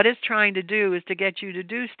 So what it's trying to do is to get you to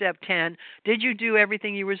do step 10. Did you do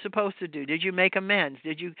everything you were supposed to do? Did you make amends?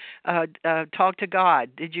 Did you talk to God?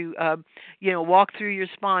 Did you walk through your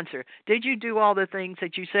sponsor? Did you do all the things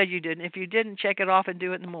that you said you did? And if you didn't, check it off and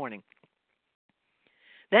do it in the morning.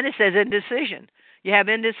 Then it says indecision. You have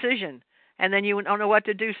indecision. And then you don't know what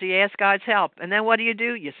to do, so you ask God's help. And then what do?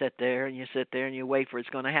 You sit there and you wait for it's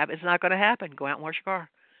going to happen. It's not going to happen. Go out and wash your car.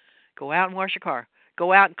 Go out and wash your car.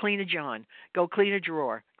 Go out and clean a john. Go clean a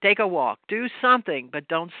drawer. Take a walk. Do something, but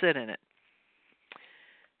don't sit in it.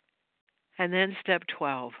 And then step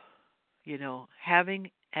 12, having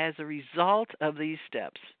as a result of these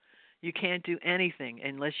steps, you can't do anything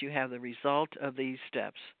unless you have the result of these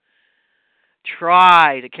steps.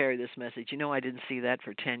 Try to carry this message. I didn't see that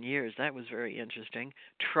for 10 years. That was very interesting.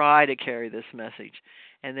 Try to carry this message,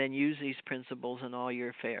 and then use these principles in all your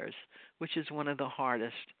affairs, which is one of the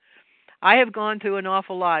hardest. I have gone through an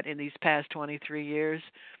awful lot in these past 23 years.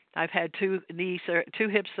 I've had two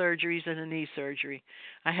hip surgeries and a knee surgery.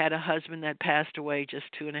 I had a husband that passed away just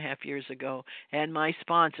 2.5 years ago, and my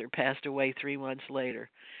sponsor passed away 3 months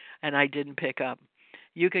later, and I didn't pick up.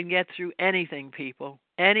 You can get through anything, people,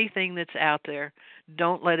 anything that's out there.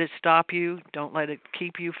 Don't let it stop you. Don't let it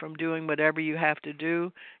keep you from doing whatever you have to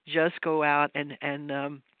do. Just go out and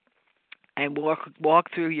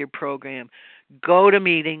walk through your program. Go to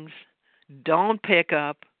meetings. Don't pick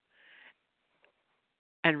up,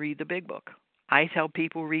 and read the big book. I tell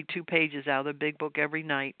people read 2 pages out of the big book every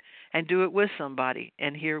night and do it with somebody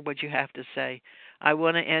and hear what you have to say. I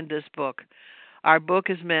want to end this book. Our book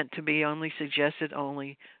is meant to be only suggested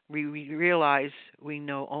only. We realize we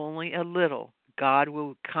know only a little. God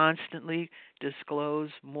will constantly disclose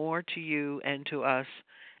more to you and to us.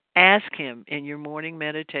 Ask Him in your morning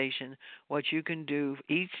meditation what you can do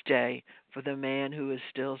each day for the man who is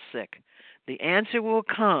still sick. The answer will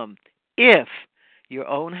come if your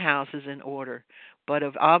own house is in order. But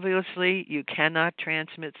if obviously you cannot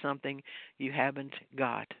transmit something you haven't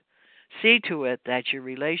got. See to it that your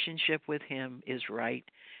relationship with Him is right,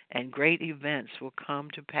 and great events will come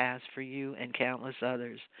to pass for you and countless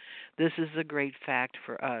others. This is the great fact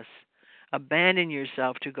for us. Abandon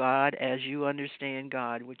yourself to God as you understand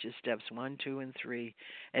God, which is steps 1, 2, and 3.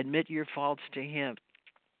 Admit your faults to Him,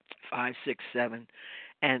 5, 6, 7,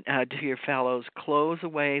 and to your fellows. Close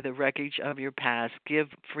away the wreckage of your past. Give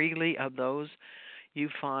freely of those you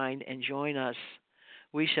find, and join us.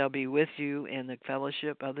 We shall be with you in the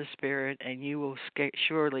fellowship of the Spirit, and you will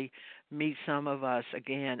surely meet some of us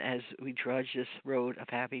again as we trudge this road of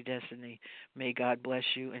happy destiny. May God bless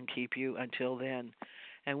you and keep you until then.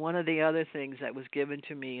 And one of the other things that was given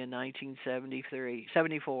to me in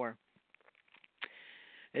 1974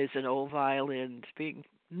 is an old violin.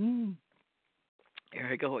 Here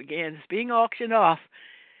I go again. It's being auctioned off,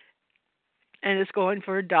 and it's going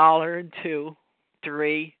for $1 and $2,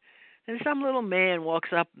 $3. And some little man walks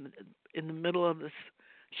up in the middle of this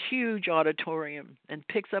huge auditorium and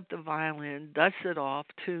picks up the violin, dusts it off,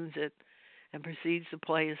 tunes it, and proceeds to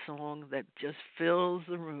play a song that just fills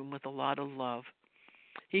the room with a lot of love.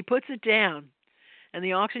 He puts it down, and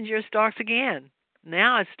the auction year starts again.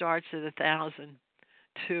 Now it starts at 1,000,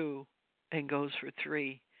 2, and goes for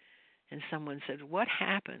 3. And someone said, "What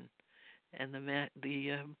happened?" And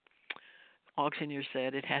the auctioneer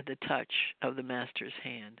said it had the touch of the master's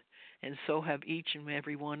hand. And so have each and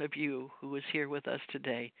every one of you who is here with us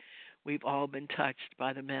today. We've all been touched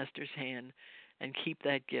by the master's hand, and keep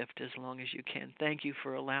that gift as long as you can. Thank you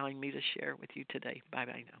for allowing me to share with you today.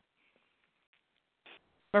 Bye-bye now.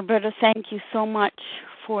 Roberta, thank you so much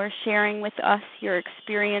for sharing with us your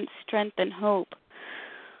experience, strength, and hope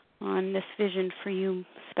on this Vision for You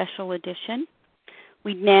special edition.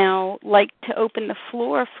 We'd now like to open the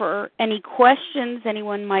floor for any questions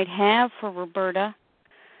anyone might have for Roberta.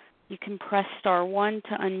 You can press *1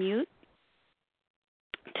 to unmute,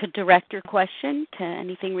 to direct your question to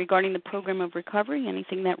anything regarding the program of recovery,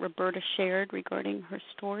 anything that Roberta shared regarding her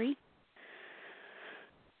story.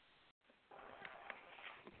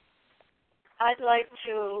 I'd like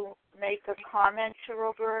to make a comment to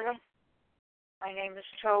Roberta. My name is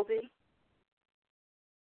Toby.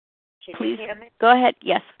 Can Please you hear me? Go ahead.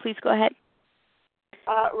 Yes, please go ahead.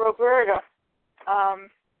 Roberta,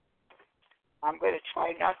 I'm going to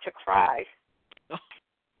try not to cry,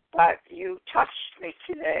 but you touched me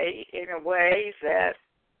today in a way that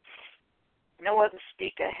no other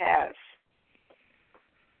speaker has.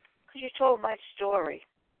 You told my story.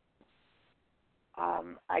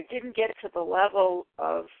 I didn't get to the level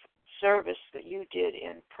of service that you did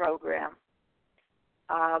in program,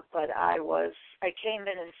 but I came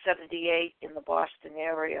in 78 in the Boston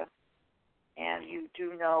area, and you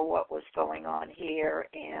do know what was going on here,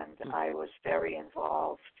 and I was very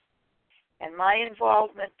involved. And my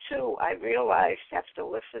involvement, too, I realized after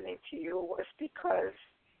listening to you, was because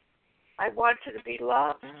I wanted to be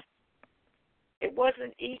loved. It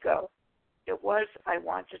wasn't ego. It was I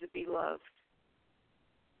wanted to be loved.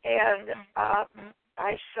 And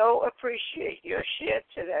I so appreciate your share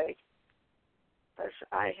today, because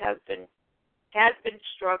I had been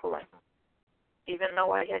struggling, even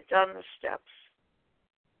though I had done the steps,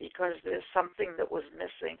 because there's something that was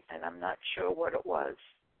missing, and I'm not sure what it was.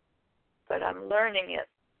 But I'm learning it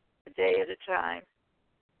a day at a time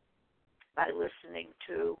by listening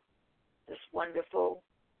to this wonderful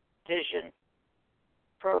Vision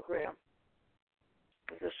program.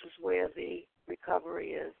 This is where the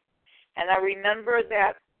recovery is. And I remember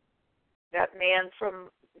that man from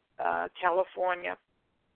California,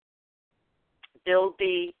 Bill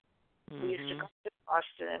B., who used to come to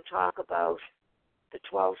Boston and talk about the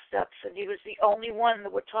 12 steps, and he was the only one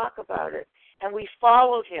that would talk about it. And we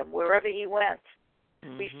followed him wherever he went.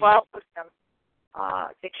 We followed him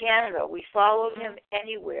to Canada. We followed him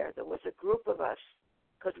anywhere. There was a group of us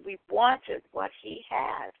because we wanted what he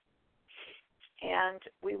had. And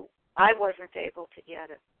I wasn't able to get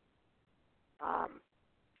it.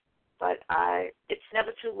 But it's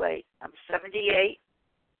never too late. I'm 78,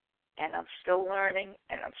 and I'm still learning,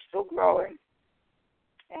 and I'm still growing,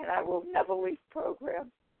 and I will never leave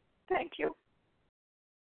program. Thank you.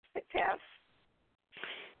 I pass.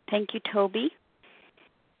 Thank you, Toby.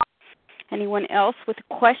 Anyone else with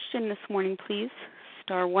a question this morning, please?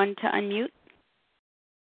 *1 to unmute.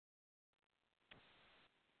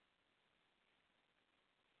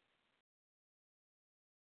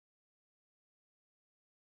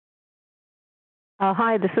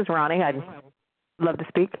 Hi, this is Ronnie. I'd love to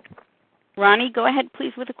speak. Ronnie, go ahead,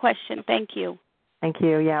 please, with a question. Thank you. Thank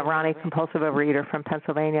you. Yeah, Ronnie, compulsive overeater from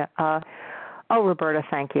Pennsylvania. Roberta,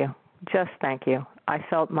 thank you. Just thank you. I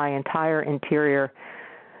felt my entire interior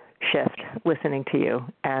shift listening to you,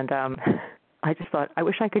 and I just thought, I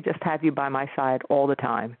wish I could just have you by my side all the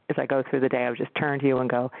time as I go through the day. I would just turn to you and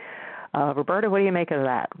go, Roberta, what do you make of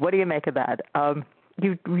that? What do you make of that?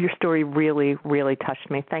 Your story really, really touched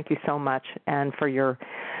me. Thank you so much, and for your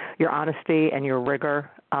honesty and your rigor.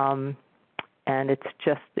 And it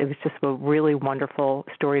was just a really wonderful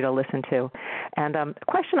story to listen to. And the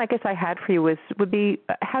question I guess I had for you would be,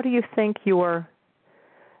 how do you think your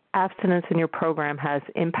abstinence in your program has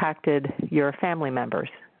impacted your family members?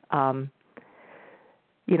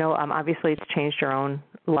 Obviously it's changed your own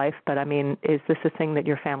life, but I mean, is this a thing that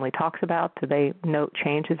your family talks about? Do they note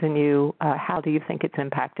changes in you? How do you think it's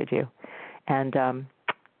impacted you? And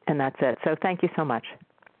that's it. So thank you so much.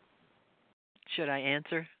 Should I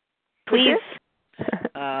answer? Please.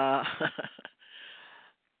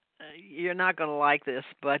 You're not going to like this,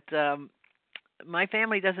 but my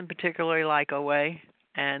family doesn't particularly like OA,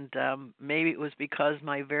 and maybe it was because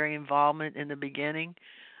my very involvement in the beginning.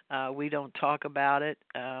 We don't talk about it.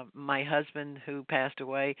 My husband, who passed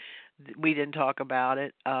away, we didn't talk about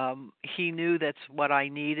it. He knew that's what I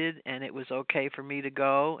needed, and it was okay for me to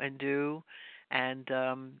go and do, and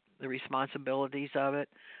the responsibilities of it.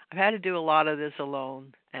 I've had to do a lot of this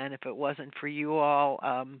alone, and if it wasn't for you all,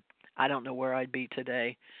 I don't know where I'd be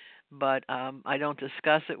today. But I don't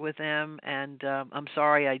discuss it with them, and I'm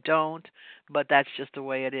sorry I don't, but that's just the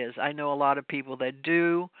way it is. I know a lot of people that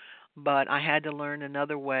do, but I had to learn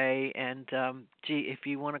another way, and if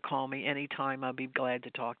you want to call me anytime, I'll be glad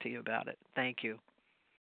to talk to you about it. Thank you.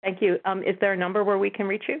 Thank you. Is there a number where we can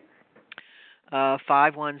reach you?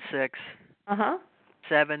 516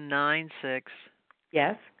 796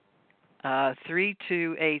 Yes.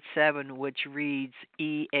 3287, which reads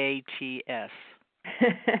EATS.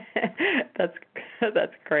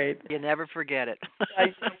 That's great. You never forget it.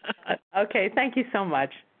 Okay, thank you so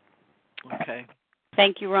much. Okay.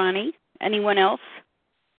 Thank you, Ronnie. Anyone else?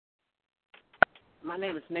 My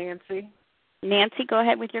name is Nancy. Nancy, go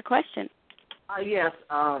ahead with your question. Yes.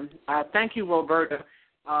 Thank you, Roberta.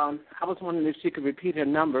 I was wondering if she could repeat her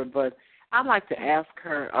number, but I'd like to ask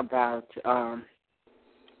her about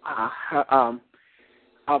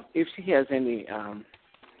if she has any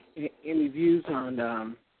views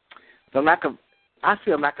on the lack of, I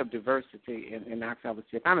see a lack of diversity in our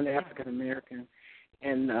fellowship. I'm an African American,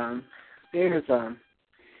 and there's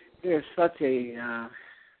such a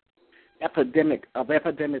epidemic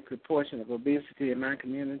proportion of obesity in my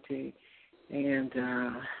community, and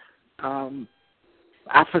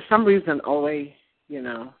for some reason OA,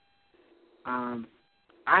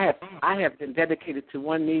 I have been dedicated to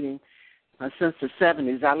one meeting since the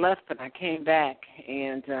 70s. I left and I came back,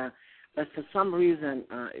 and but for some reason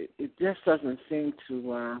it just doesn't seem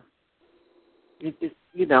to. It's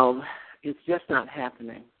just not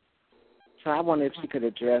happening. So I wonder if she could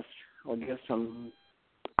address or give some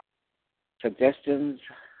suggestions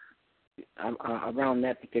around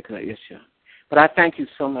that particular issue. But I thank you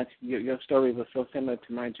so much. Your story was so similar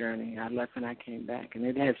to my journey. I left and I came back, and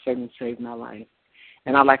it has certainly saved my life.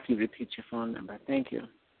 And I'd like you to repeat your phone number. Thank you.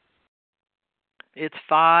 It's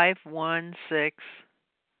 516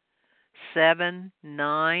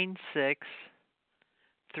 796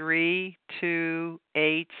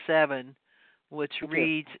 3287, which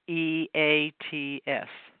reads EATS.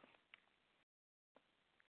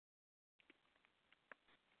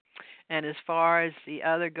 And as far as the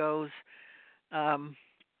other goes,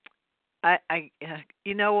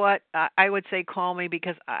 you know what? I would say call me,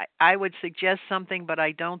 because I would suggest something, but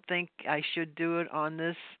I don't think I should do it on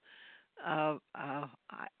this.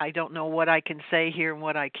 I don't know what I can say here and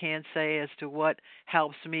what I can't say as to what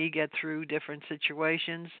helps me get through different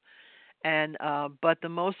situations. And but the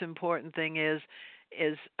most important thing is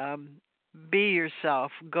be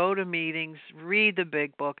yourself. Go to meetings. Read the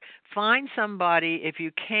big book. Find somebody. If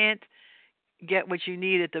you can't get what you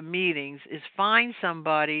need at the meetings, is find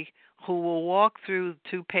somebody who will walk through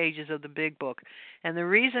 2 pages of the big book. And the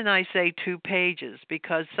reason I say 2 pages,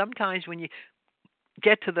 because sometimes when you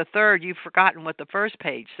get to the third, you've forgotten what the first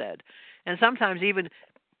page said. And sometimes even,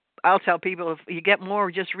 I'll tell people, if you get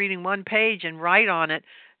more just reading 1 page and write on it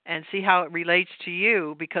and see how it relates to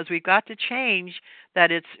you, because we've got to change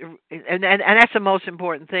that it's, and that's the most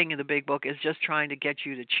important thing in the big book, is just trying to get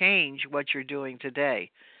you to change what you're doing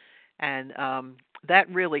today. And that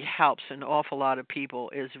really helps an awful lot of people,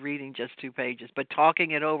 is reading just 2 pages, but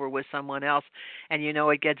talking it over with someone else, and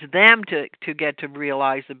it gets them to get to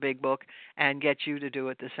realize the big book and get you to do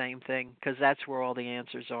it the same thing, because that's where all the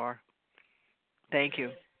answers are. Thank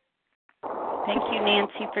you. Thank you,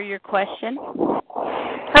 Nancy, for your question.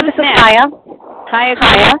 Hi, this is Kaya. Kaya,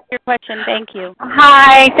 your question. Thank you.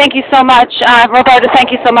 Hi, thank you so much. Roberta,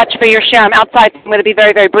 thank you so much for your share. I'm outside, so I'm going to be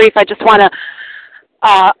very, very brief. I just want to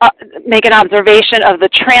make an observation of the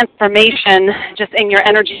transformation just in your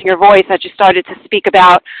energy and your voice as you started to speak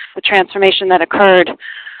about the transformation that occurred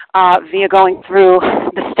via going through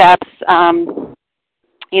the steps,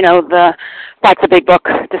 like the big book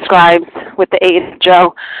describes with the aid of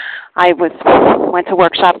Joe. I went to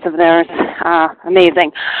workshops of theirs.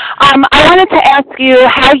 Amazing. I wanted to ask you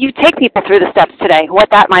how you take people through the steps today, what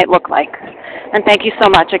that might look like. And thank you so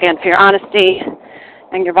much again for your honesty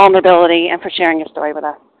and your vulnerability and for sharing your story with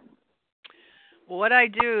us. Well, what I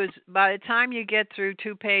do is by the time you get through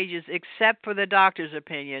 2 pages, except for the doctor's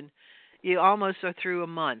opinion, you almost are through a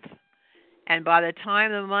month. And by the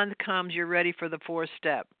time the month comes, you're ready for the 4th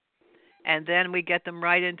step. And then we get them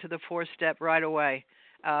right into the 4th step right away.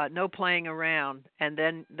 No playing around, and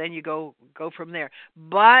then you go from there.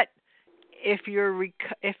 But if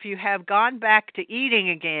you have gone back to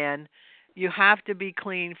eating again, you have to be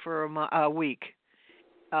clean for a week.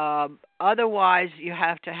 Otherwise, you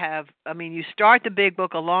have to have. You start the big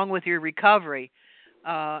book along with your recovery,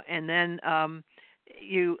 and then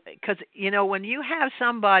because when you have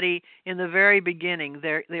somebody in the very beginning,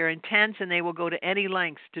 they're intense and they will go to any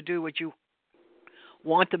lengths to do what you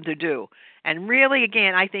want them to do. And really,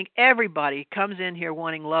 again, I think everybody comes in here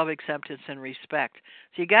wanting love, acceptance, and respect.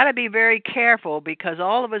 So you got to be very careful, because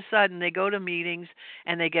all of a sudden they go to meetings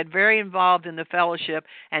and they get very involved in the fellowship,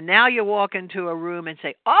 and now you walk into a room and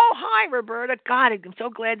say, "Oh, hi, Roberta. God, I'm so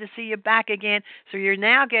glad to see you back again." So you're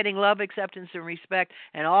now getting love, acceptance, and respect,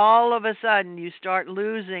 and all of a sudden you start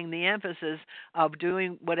losing the emphasis of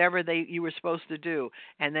doing whatever you were supposed to do,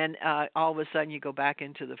 and then all of a sudden you go back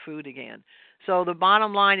into the food again. So the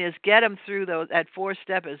bottom line is get them through that 4th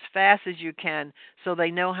step as fast as you can so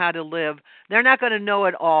they know how to live. They're not going to know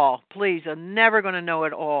it all. Please, they're never going to know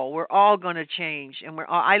it all. We're all going to change, and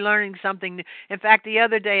I learning something new. In fact, the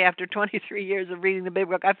other day, after 23 years of reading the big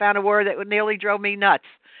book, I found a word that nearly drove me nuts.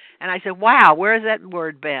 And I said, wow, where has that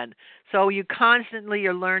word been? So you constantly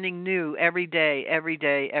are learning new every day, every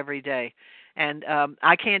day, every day. And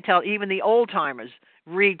I can't tell, even the old-timers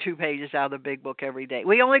read 2 pages out of the big book every day.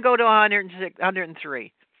 We only go to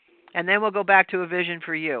 103, and then we'll go back to A Vision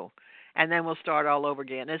for You, and then we'll start all over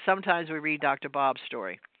again. And sometimes we read Dr. Bob's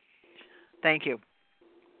story. Thank you.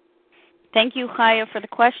 Thank you, Chaya, for the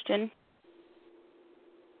question.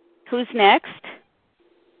 Who's next?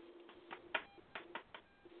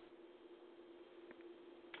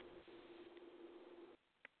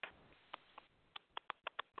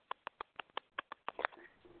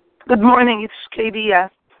 Good morning, it's Skadia.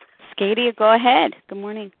 Skadia, go ahead. Good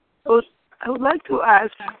morning. I would like to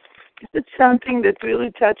ask, is it something that really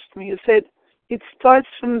touched me? You said it starts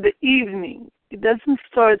from the evening. It doesn't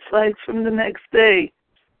start like from the next day.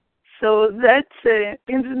 So that's an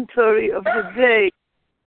inventory of the day.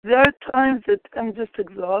 There are times that I'm just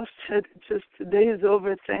exhausted. Just the day is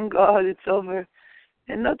over. Thank God it's over.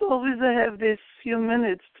 And not always I have these few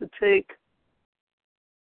minutes to take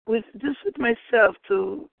with myself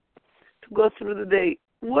to go through the day.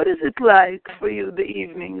 What is it like for you, the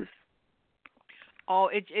evenings? Oh,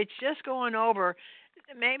 it's just going over.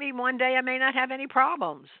 Maybe one day I may not have any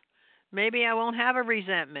problems. Maybe I won't have a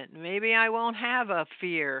resentment. Maybe I won't have a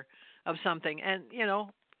fear of something. And,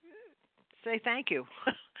 say thank you.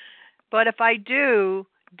 But if I do,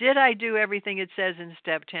 did I do everything it says in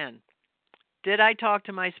step 10? Did I talk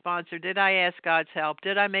to my sponsor? Did I ask God's help?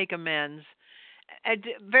 Did I make amends?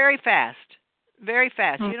 Very fast. Very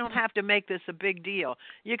fast. You don't have to make this a big deal.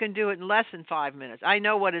 You can do it in less than 5 minutes. I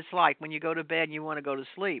know what it's like when you go to bed and you want to go to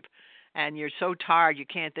sleep, and you're so tired you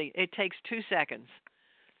can't think. It takes 2 seconds.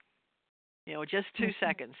 Just 2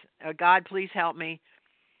 seconds. God, please help me.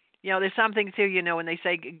 There's something too, when they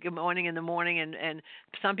say good morning in the morning, and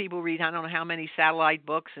some people read I don't know how many satellite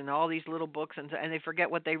books and all these little books, and they forget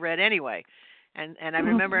what they read anyway. And I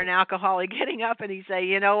remember an alcoholic getting up and he'd say,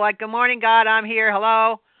 you know what, good morning, God, I'm here,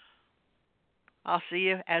 hello. I'll see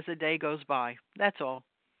you as the day goes by. That's all.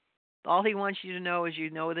 All he wants you to know is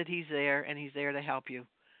that he's there, and he's there to help you.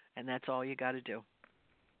 And that's all you got to do.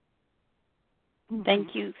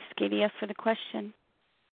 Thank you, Skadia, for the question.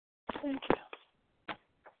 Thank you.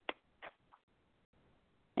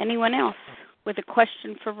 Anyone else with a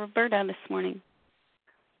question for Roberta this morning?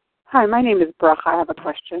 Hi, my name is Brooke. I have a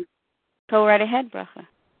question. Go right ahead, Bracha.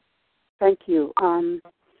 Thank you. I'm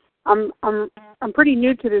pretty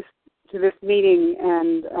new to this meeting,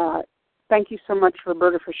 and thank you so much,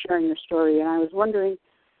 Roberta, for sharing your story. And I was wondering,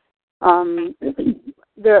 where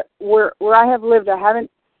I have lived, I haven't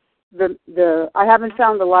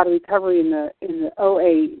found a lot of recovery in the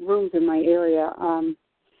OA rooms in my area, and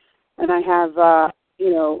I have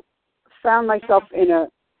found myself in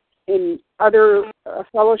other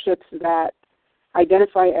fellowships that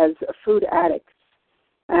identify as food addicts.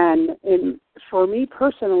 And for me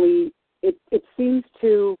personally, it seems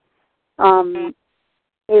to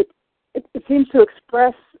it seems to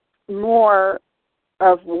express more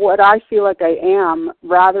of what I feel like I am,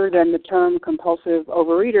 rather than the term compulsive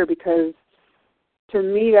overeater, because to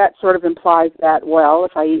me that sort of implies that, well,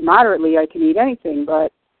 if I eat moderately, I can eat anything.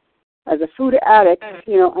 But as a food addict,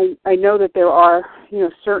 I know that there are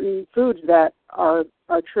certain foods that are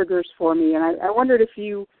triggers for me, and I wondered if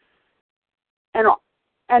you and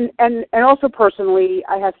also personally,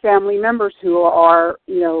 I have family members who are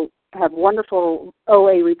have wonderful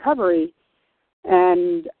OA recovery,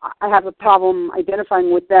 and I have a problem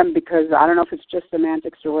identifying with them because I don't know if it's just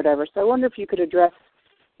semantics or whatever. So I wonder if you could address,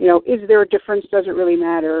 is there a difference? Does it really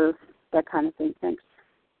matter? That kind of thing. Thanks.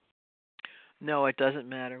 No, it doesn't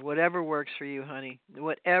matter. Whatever works for you, honey.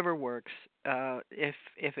 Whatever works. If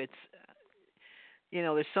it's,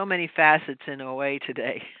 there's so many facets in OA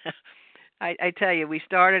today. I tell you, we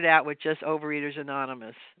started out with just Overeaters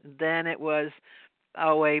Anonymous. Then it was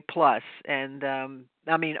OA Plus, and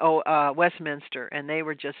Westminster, and they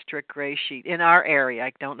were just strict gray sheet in our area.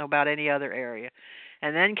 I don't know about any other area.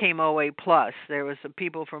 And then came OA Plus. There was some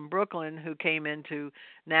people from Brooklyn who came into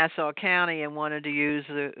Nassau County and wanted to use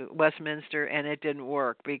the Westminster, and it didn't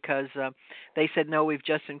work because they said, no, we've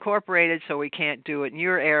just incorporated, so we can't do it in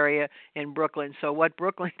your area in Brooklyn. So what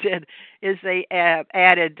Brooklyn did is they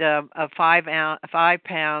added a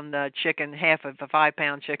 5-pound chicken, half of a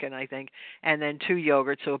 5-pound chicken, I think, and then 2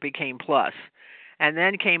 yogurts, so it became Plus. And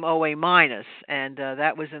then came OA minus, and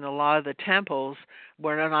that was in a lot of the temples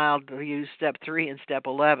were not allowed to use step 3 and step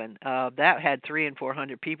 11. That had 300 and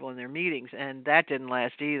 400 people in their meetings, and that didn't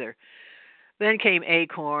last either. Then came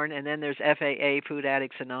ACORN, and then there's FAA, Food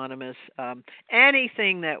Addicts Anonymous.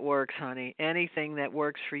 Anything that works, honey, anything that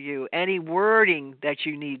works for you, any wording that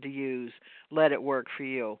you need to use, let it work for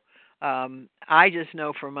you. I just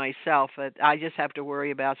know for myself that I just have to worry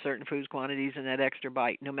about certain food quantities and that extra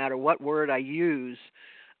bite. No matter what word I use,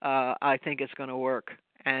 I think it's going to work.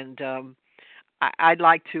 And I'd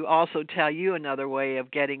like to also tell you another way of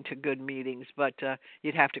getting to good meetings, but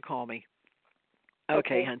you'd have to call me.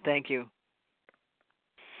 Okay, hon. Thank you.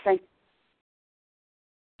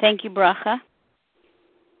 Thank you, Bracha.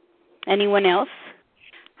 Anyone else?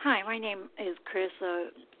 Hi, my name is Chris,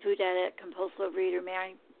 food addict, compulsive reader. May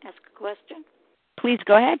I ask a question? Please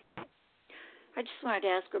go ahead. I just wanted to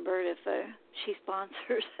ask Roberta if she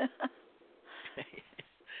sponsors.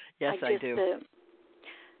 Yes, I do.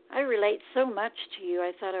 I relate so much to you.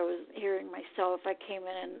 I thought I was hearing myself. I came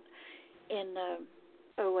in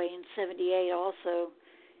OA in 78 also,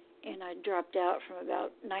 and I dropped out from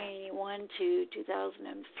about 91 to 2004.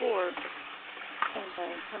 And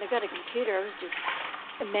when I got a computer, I was just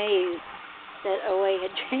amazed that OA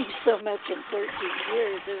had changed so much in 13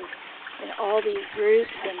 years. It was in all these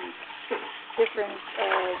groups and different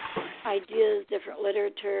ideas, different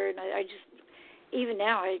literature, and I just, even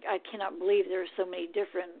now, I cannot believe there are so many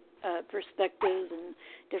different perspectives and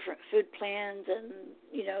different food plans and,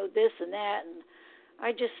 this and that. And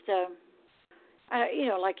I just,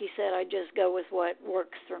 like you said, I just go with what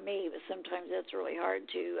works for me, but sometimes that's really hard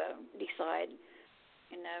to decide.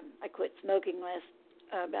 And I quit smoking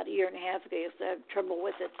about a year and a half ago, so I have trouble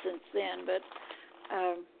with it since then. But,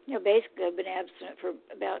 basically I've been abstinent for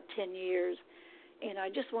about 10 years. And I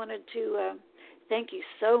just wanted to thank you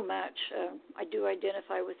so much. I do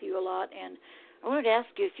identify with you a lot. And I wanted to ask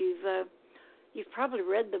you if you've probably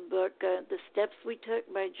read the book, The Steps We Took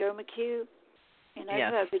by Joe McHugh. And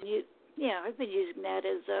yes. I've been using that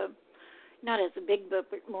as not as a big book,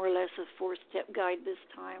 but more or less a 4-step guide this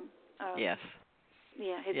time. Yes.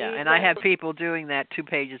 Yeah, and I have people doing that 2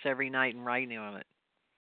 pages every night and writing on it.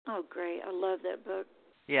 Oh, great. I love that book.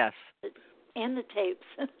 Yes. And the tapes.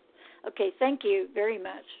 Okay, thank you very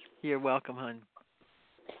much. You're welcome, hon.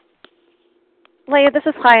 Leah, this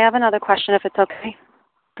is Hi. I have another question, if it's okay.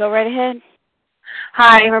 Go right ahead.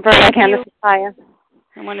 Hi, Roberta. This is Haya.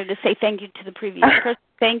 I wanted to say thank you to the previous person.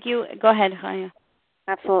 Thank you. Go ahead, Haya.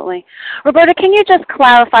 Absolutely. Roberta, can you just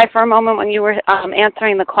clarify for a moment when you were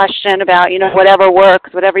answering the question about, whatever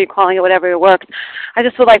works, whatever you're calling it, whatever works. I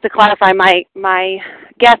just would like to clarify my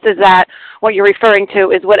guess is that what you're referring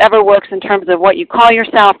to is whatever works in terms of what you call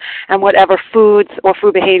yourself and whatever foods or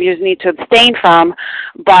food behaviors you need to abstain from,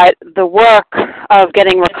 but the work of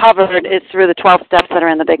getting recovered is through the 12 steps that are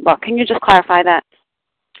in the big book. Can you just clarify that?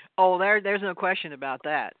 Oh, there's no question about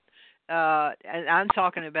that. And I'm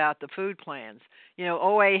talking about the food plans.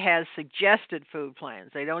 OA has suggested food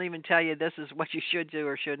plans. They don't even tell you this is what you should do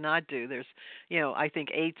or should not do. There's, I think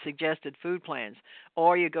 8 suggested food plans.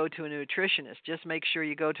 Or you go to a nutritionist. Just make sure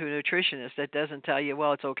you go to a nutritionist that doesn't tell you,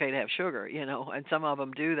 well, it's okay to have sugar, and some of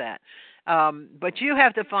them do that. But you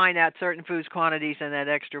have to find out certain foods quantities and that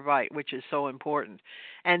extra bite, which is so important.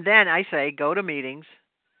 And then I say go to meetings,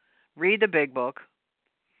 read the big book,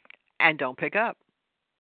 and don't pick up.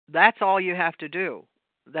 That's all you have to do.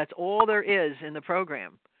 That's all there is in the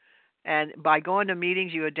program. And by going to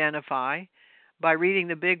meetings, you identify. By reading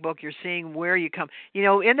the big book, you're seeing where you come.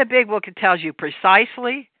 In the big book, it tells you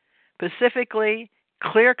precisely, specifically,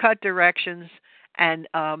 clear-cut directions, and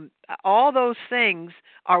all those things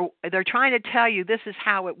they're trying to tell you this is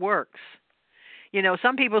how it works.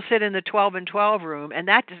 Some people sit in the 12 and 12 room, and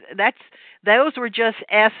those were just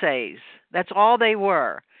essays. That's all they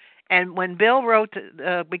were. And when Bill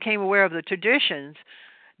became aware of the traditions,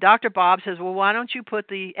 Dr. Bob says, well, why don't you put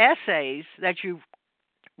the essays that you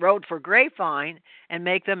wrote for Grapevine and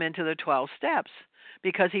make them into the 12 steps?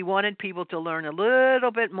 Because he wanted people to learn a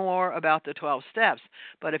little bit more about the 12 steps.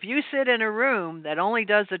 But if you sit in a room that only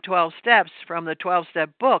does the 12 steps from the 12-step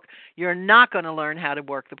book, you're not going to learn how to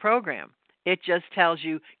work the program. It just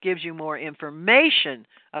gives you more information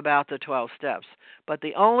about the 12 steps. But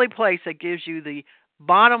the only place that gives you the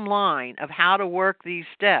bottom line of how to work these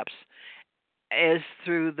steps is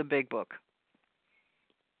through the big book.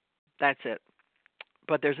 That's it.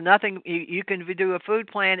 But there's nothing, you can do a food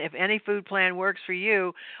plan. If any food plan works for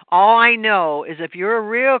you, all I know is if you're a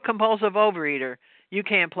real compulsive overeater, you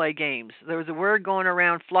can't play games. There's a word going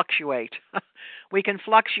around, fluctuate. We can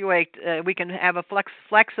fluctuate. We can have a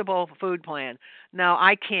flexible food plan. No,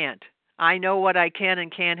 I can't. I know what I can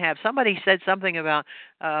and can't have. Somebody said something about,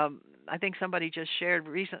 I think somebody just shared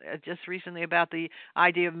recently about the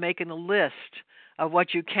idea of making a list of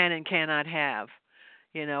what you can and cannot have.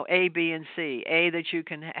 A, B, and C. A, that you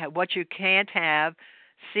can have, what you can't have.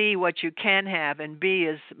 C, what you can have. And B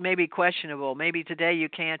is maybe questionable. Maybe today you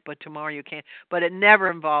can't, but tomorrow you can. But it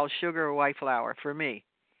never involves sugar or white flour for me.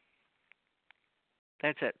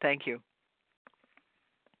 That's it. Thank you.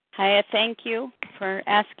 Hiya, thank you for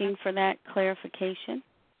asking for that clarification.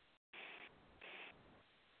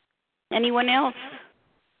 Anyone else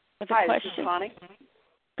with a question? This is Connie.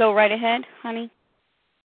 Go right ahead, honey.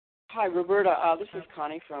 Hi, Roberta. This is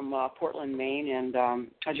Connie from Portland, Maine, and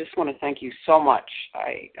I just want to thank you so much.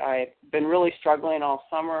 I've been really struggling all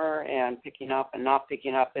summer and picking up and not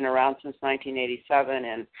picking up. Been around since 1987,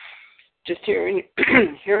 and just hearing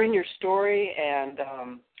your story. And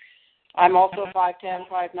I'm also 5'10",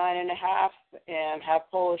 5'9 and a half, and have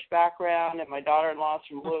Polish background. And my daughter-in-law's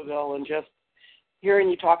from Louisville, and just hearing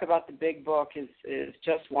you talk about the big book is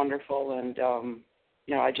just wonderful. And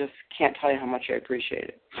I just can't tell you how much I appreciate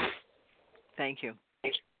it. Thank you.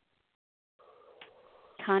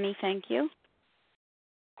 Connie, thank you.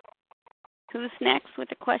 Who's next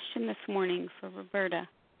with a question this morning for Roberta?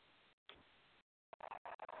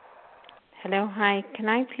 Hello, hi. Can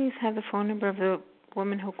I please have the phone number of the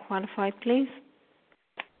woman who qualified, please?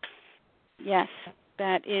 Yes,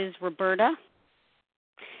 that is Roberta,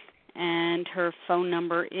 and her phone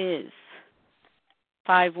number is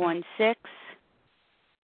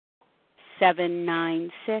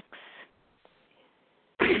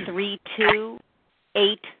 516-796-3287.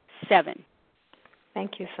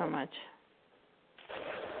 Thank you so much.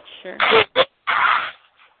 Sure.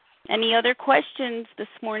 Any other questions this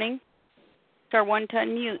morning? Star one to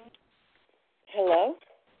unmute. Hello?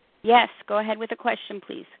 Yes, go ahead with a question,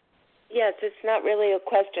 please. Yes, it's not really a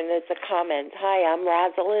question, it's a comment. Hi, I'm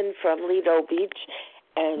Rosalind from Lido Beach,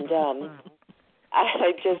 and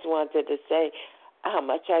I just wanted to say how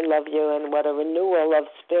much I love you and what a renewal of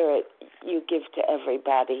spirit you give to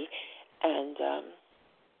everybody. And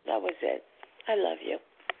that was it. I love you.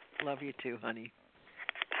 Love you too, honey.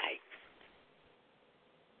 Bye.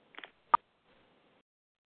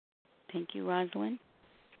 Thank you, Rosalind.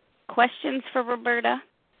 Questions for Roberta?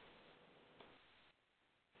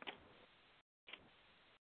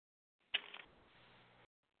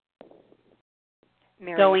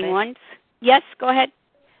 Mary Going Lynn. once? Yes, go ahead.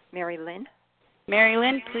 Mary Lynn. Mary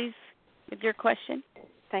Lynn, please, with your question.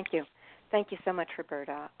 Thank you. Thank you so much,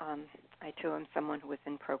 Roberta. I, too, am someone who was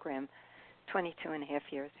in program 22 and a half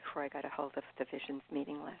years before I got a hold of the Visions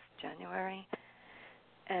meeting last January.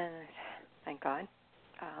 And thank God,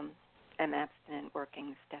 I'm abstinent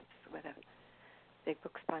working steps with a big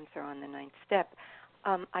book sponsor on the 9th step.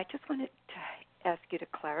 I just wanted to ask you to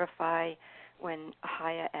clarify when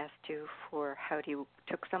Haya asked you for how you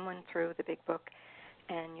took someone through the big book,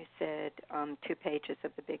 and you said 2 pages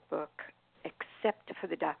of the big book, except for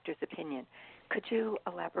the doctor's opinion. Could you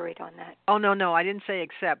elaborate on that? Oh, no, I didn't say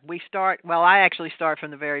except. I actually start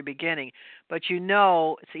from the very beginning. But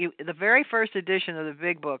the very first edition of the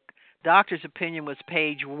big book, doctor's opinion was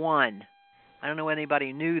page 1. I don't know if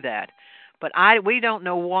anybody knew that. But we don't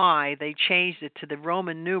know why they changed it to the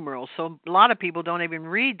Roman numerals, so a lot of people don't even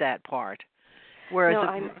read that part. Whereas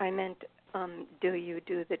I meant, do you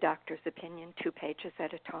do the doctor's opinion 2 pages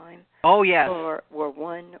at a time? Oh, yes. Or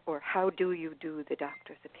 1, or how do you do the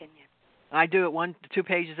doctor's opinion? I do it 2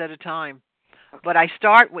 pages at a time. Okay. But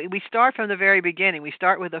we start from the very beginning. We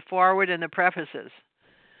start with the foreword and the prefaces.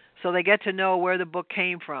 So they get to know where the book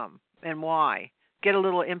came from and why. Get a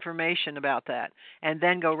little information about that, and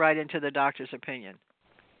then go right into the doctor's opinion.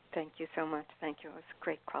 Thank you so much. Thank you. It was a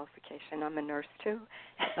great qualification. I'm a nurse, too.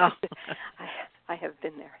 Oh. I have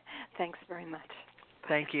been there. Thanks very much.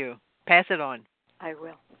 Thank you. Pass it on. I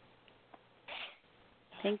will.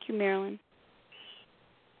 Thank you, Marilyn.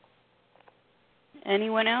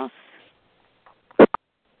 Anyone else?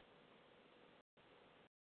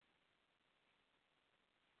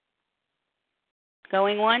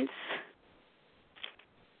 Going once?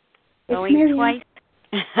 Going Miriam. twice?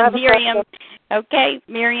 Miriam. Okay,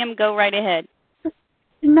 Miriam, go right ahead.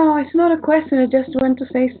 No, it's not a question. I just want to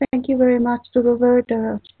say thank you very much to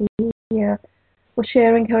Roberta for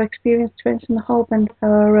sharing her experience, strength, and hope, and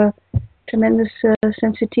her tremendous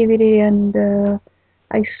sensitivity. And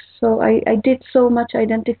I did so much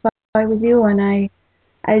identify with you, and I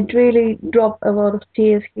really dropped a lot of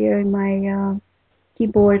tears here in my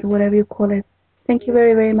keyboard, whatever you call it. Thank you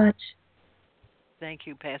very, very much. Thank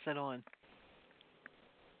you. Pass it on.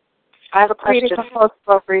 I have a question.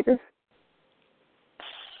 Readers.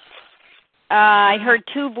 I heard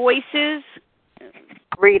 2 voices.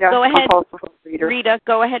 Rita, go ahead. Reader. Rita,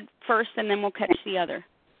 go ahead first, and then we'll catch the other.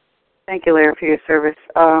 Thank you, Larry, for your service.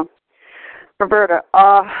 Roberta,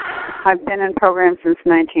 I've been in program since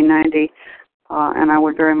 1990, and I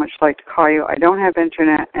would very much like to call you. I don't have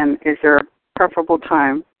internet, and is there a preferable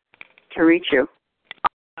time to reach you?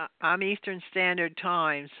 I'm Eastern Standard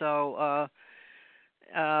Time, so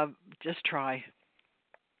just try.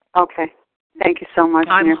 Okay. Thank you so much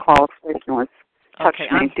for your qualification. Was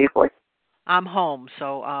touched me deeply. I'm home,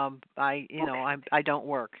 so I don't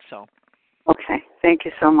work, so. Okay. Thank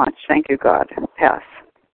you so much. Thank you, God. Pass.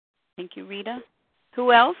 Thank you, Rita.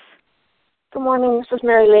 Who else? Good morning. This is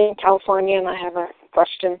Mary Lee in California, and I have a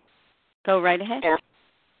question. Go right ahead. Yeah.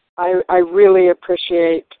 I really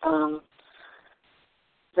appreciate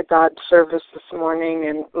the God service this morning,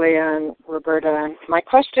 and Leah and Roberta. And my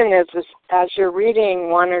question is as you're reading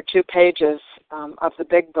 1 or 2 pages of the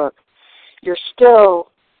big book, you're still,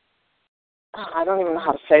 I don't even know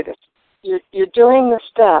how to say this, you're doing the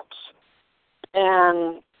steps,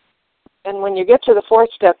 and when you get to the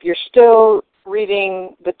 4th step, you're still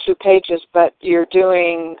reading the 2 pages, but you're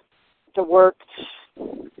doing the work,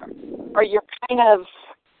 or you're kind of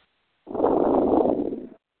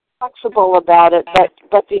flexible about it,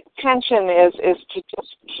 but the intention is to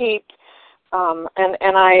just keep,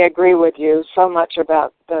 and I agree with you so much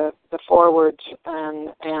about the forewords and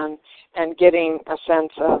getting a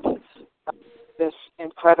sense of this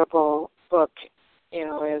incredible book,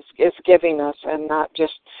 is giving us, and not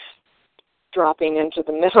just dropping into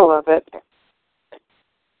the middle of it.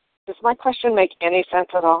 Does my question make any sense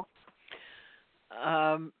at all?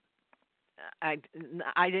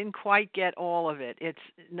 I didn't quite get all of it. It's,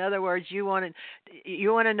 in other words, you want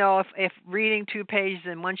to know if reading 2 pages,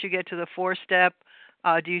 and once you get to the 4th step,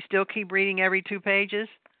 do you still keep reading every 2 pages?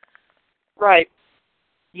 Right.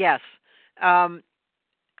 Yes.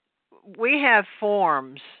 We have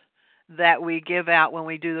forms that we give out when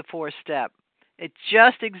we do the 4th step. It's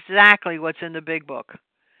just exactly what's in the big book.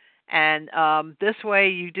 And this way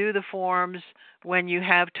you do the forms when you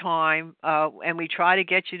have time, and we try to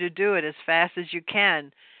get you to do it as fast as you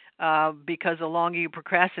can, because the longer you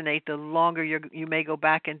procrastinate, the longer you may go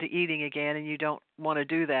back into eating again, and you don't want to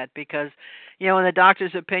do that because, in the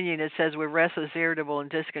doctor's opinion, it says we're restless, irritable, and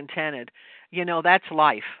discontented. That's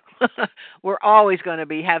life. We're always going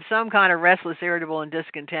to have some kind of restless, irritable, and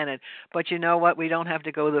discontented. But you know what? We don't have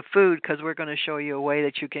to go to the food because we're going to show you a way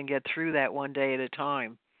that you can get through that one day at a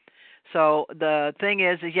time. So the thing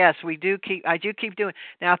is, yes, I do keep doing.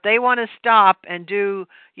 Now, if they want to stop and do,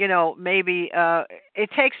 maybe it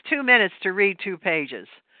takes 2 minutes to read 2 pages,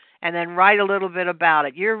 and then write a little bit about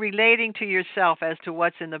it. You're relating to yourself as to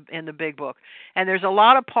what's in the big book, and there's a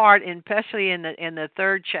lot of part, especially in the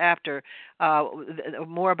 3rd chapter,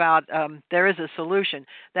 more about there is a solution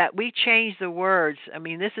that we change the words. I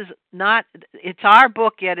mean, this is not, it's our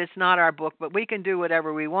book, yet it's not our book, but we can do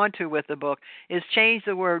whatever we want to with the book. Is change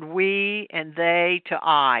the word we and they to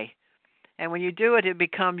I. And when you do it, it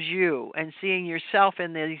becomes you, and seeing yourself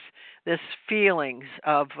in this feelings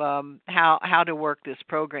of how to work this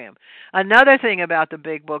program. Another thing about the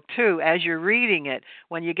big book, too, as you're reading it,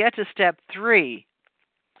 when you get to step 3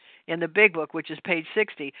 in the big book, which is page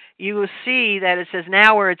 60, you will see that it says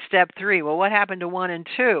now we're at step 3. Well, what happened to 1 and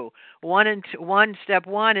 2? Step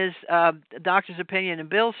 1 is doctor's opinion and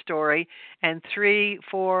Bill's story, and 2,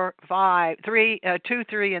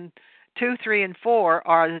 3, and 4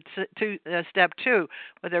 are step 2,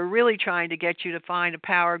 but they're really trying to get you to find a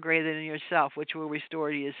power greater than yourself, which will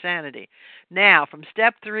restore your sanity. Now, from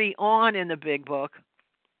step 3 on in the big book,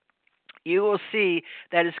 you will see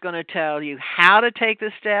that it's going to tell you how to take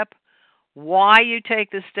the step, why you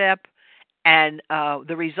take the step, and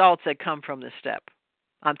the results that come from the step.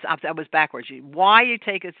 That was backwards. Why you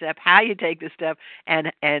take a step, how you take the step,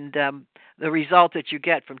 and the result that you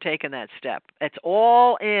get from taking that step. It's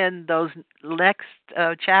all in those next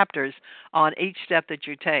chapters on each step that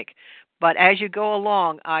you take. But as you go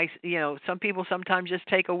along, some people sometimes just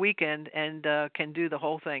take a weekend and can do the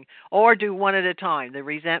whole thing, or do one at a time. The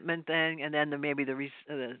resentment thing, and then maybe the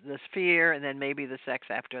fear, and then maybe the sex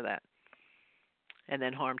after that, and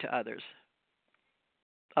then harm to others,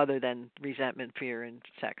 other than resentment, fear, and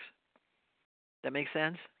sex. That make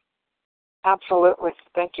sense? Absolutely.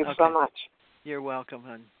 Thank you so much. You're welcome,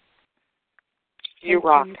 hon. You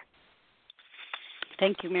rock.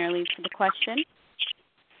 Thank you, Marilee, for the question.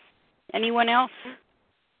 Anyone else?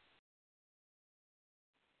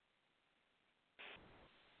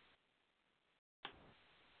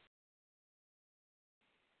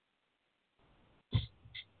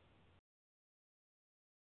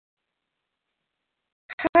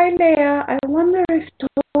 Hi, Leah. I wonder if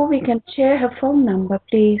Toby can share her phone number,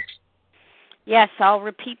 please. Yes, I'll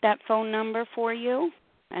repeat that phone number for you.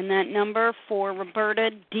 And that number for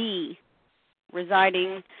Roberta D,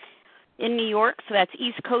 residing in New York, so that's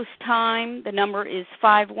East Coast time. The number is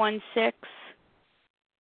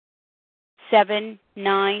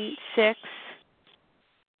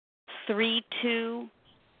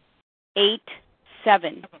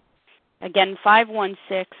Again,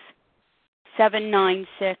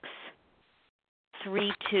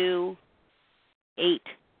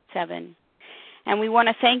 516-796-3287. And we want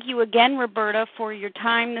to thank you again, Roberta, for your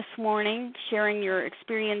time this morning, sharing your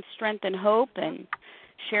experience, strength, and hope, and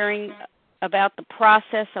sharing about the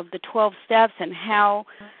process of the 12 steps and how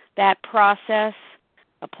that process,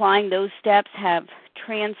 applying those steps, have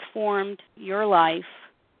transformed your life.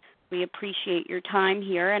 We appreciate your time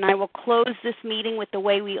here. And I will close this meeting with the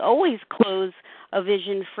way we always close A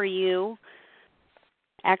Vision for You.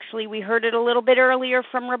 Actually, we heard it a little bit earlier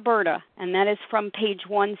from Roberta, and that is from page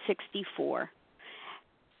 164.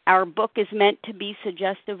 Our book is meant to be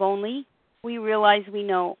suggestive only. We realize we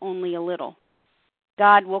know only a little.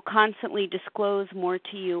 God will constantly disclose more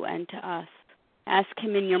to you and to us. Ask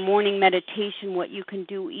Him in your morning meditation what you can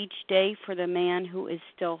do each day for the man who is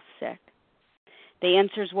still sick. The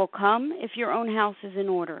answers will come if your own house is in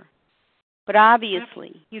order. But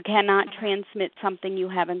obviously, you cannot transmit something you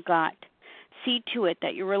haven't got. See to it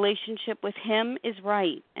that your relationship with Him is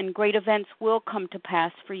right, and great events will come to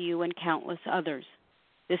pass for you and countless others.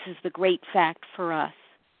 This is the great fact for us.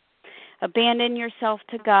 Abandon yourself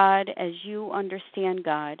to God as you understand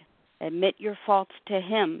God. Admit your faults to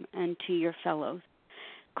Him and to your fellows.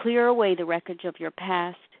 Clear away the wreckage of your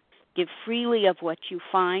past. Give freely of what you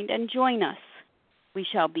find, and join us. We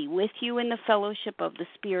shall be with you in the fellowship of the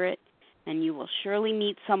Spirit, and you will surely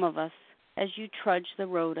meet some of us as you trudge the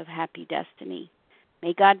road of happy destiny.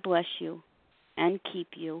 May God bless you and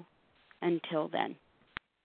keep you until then.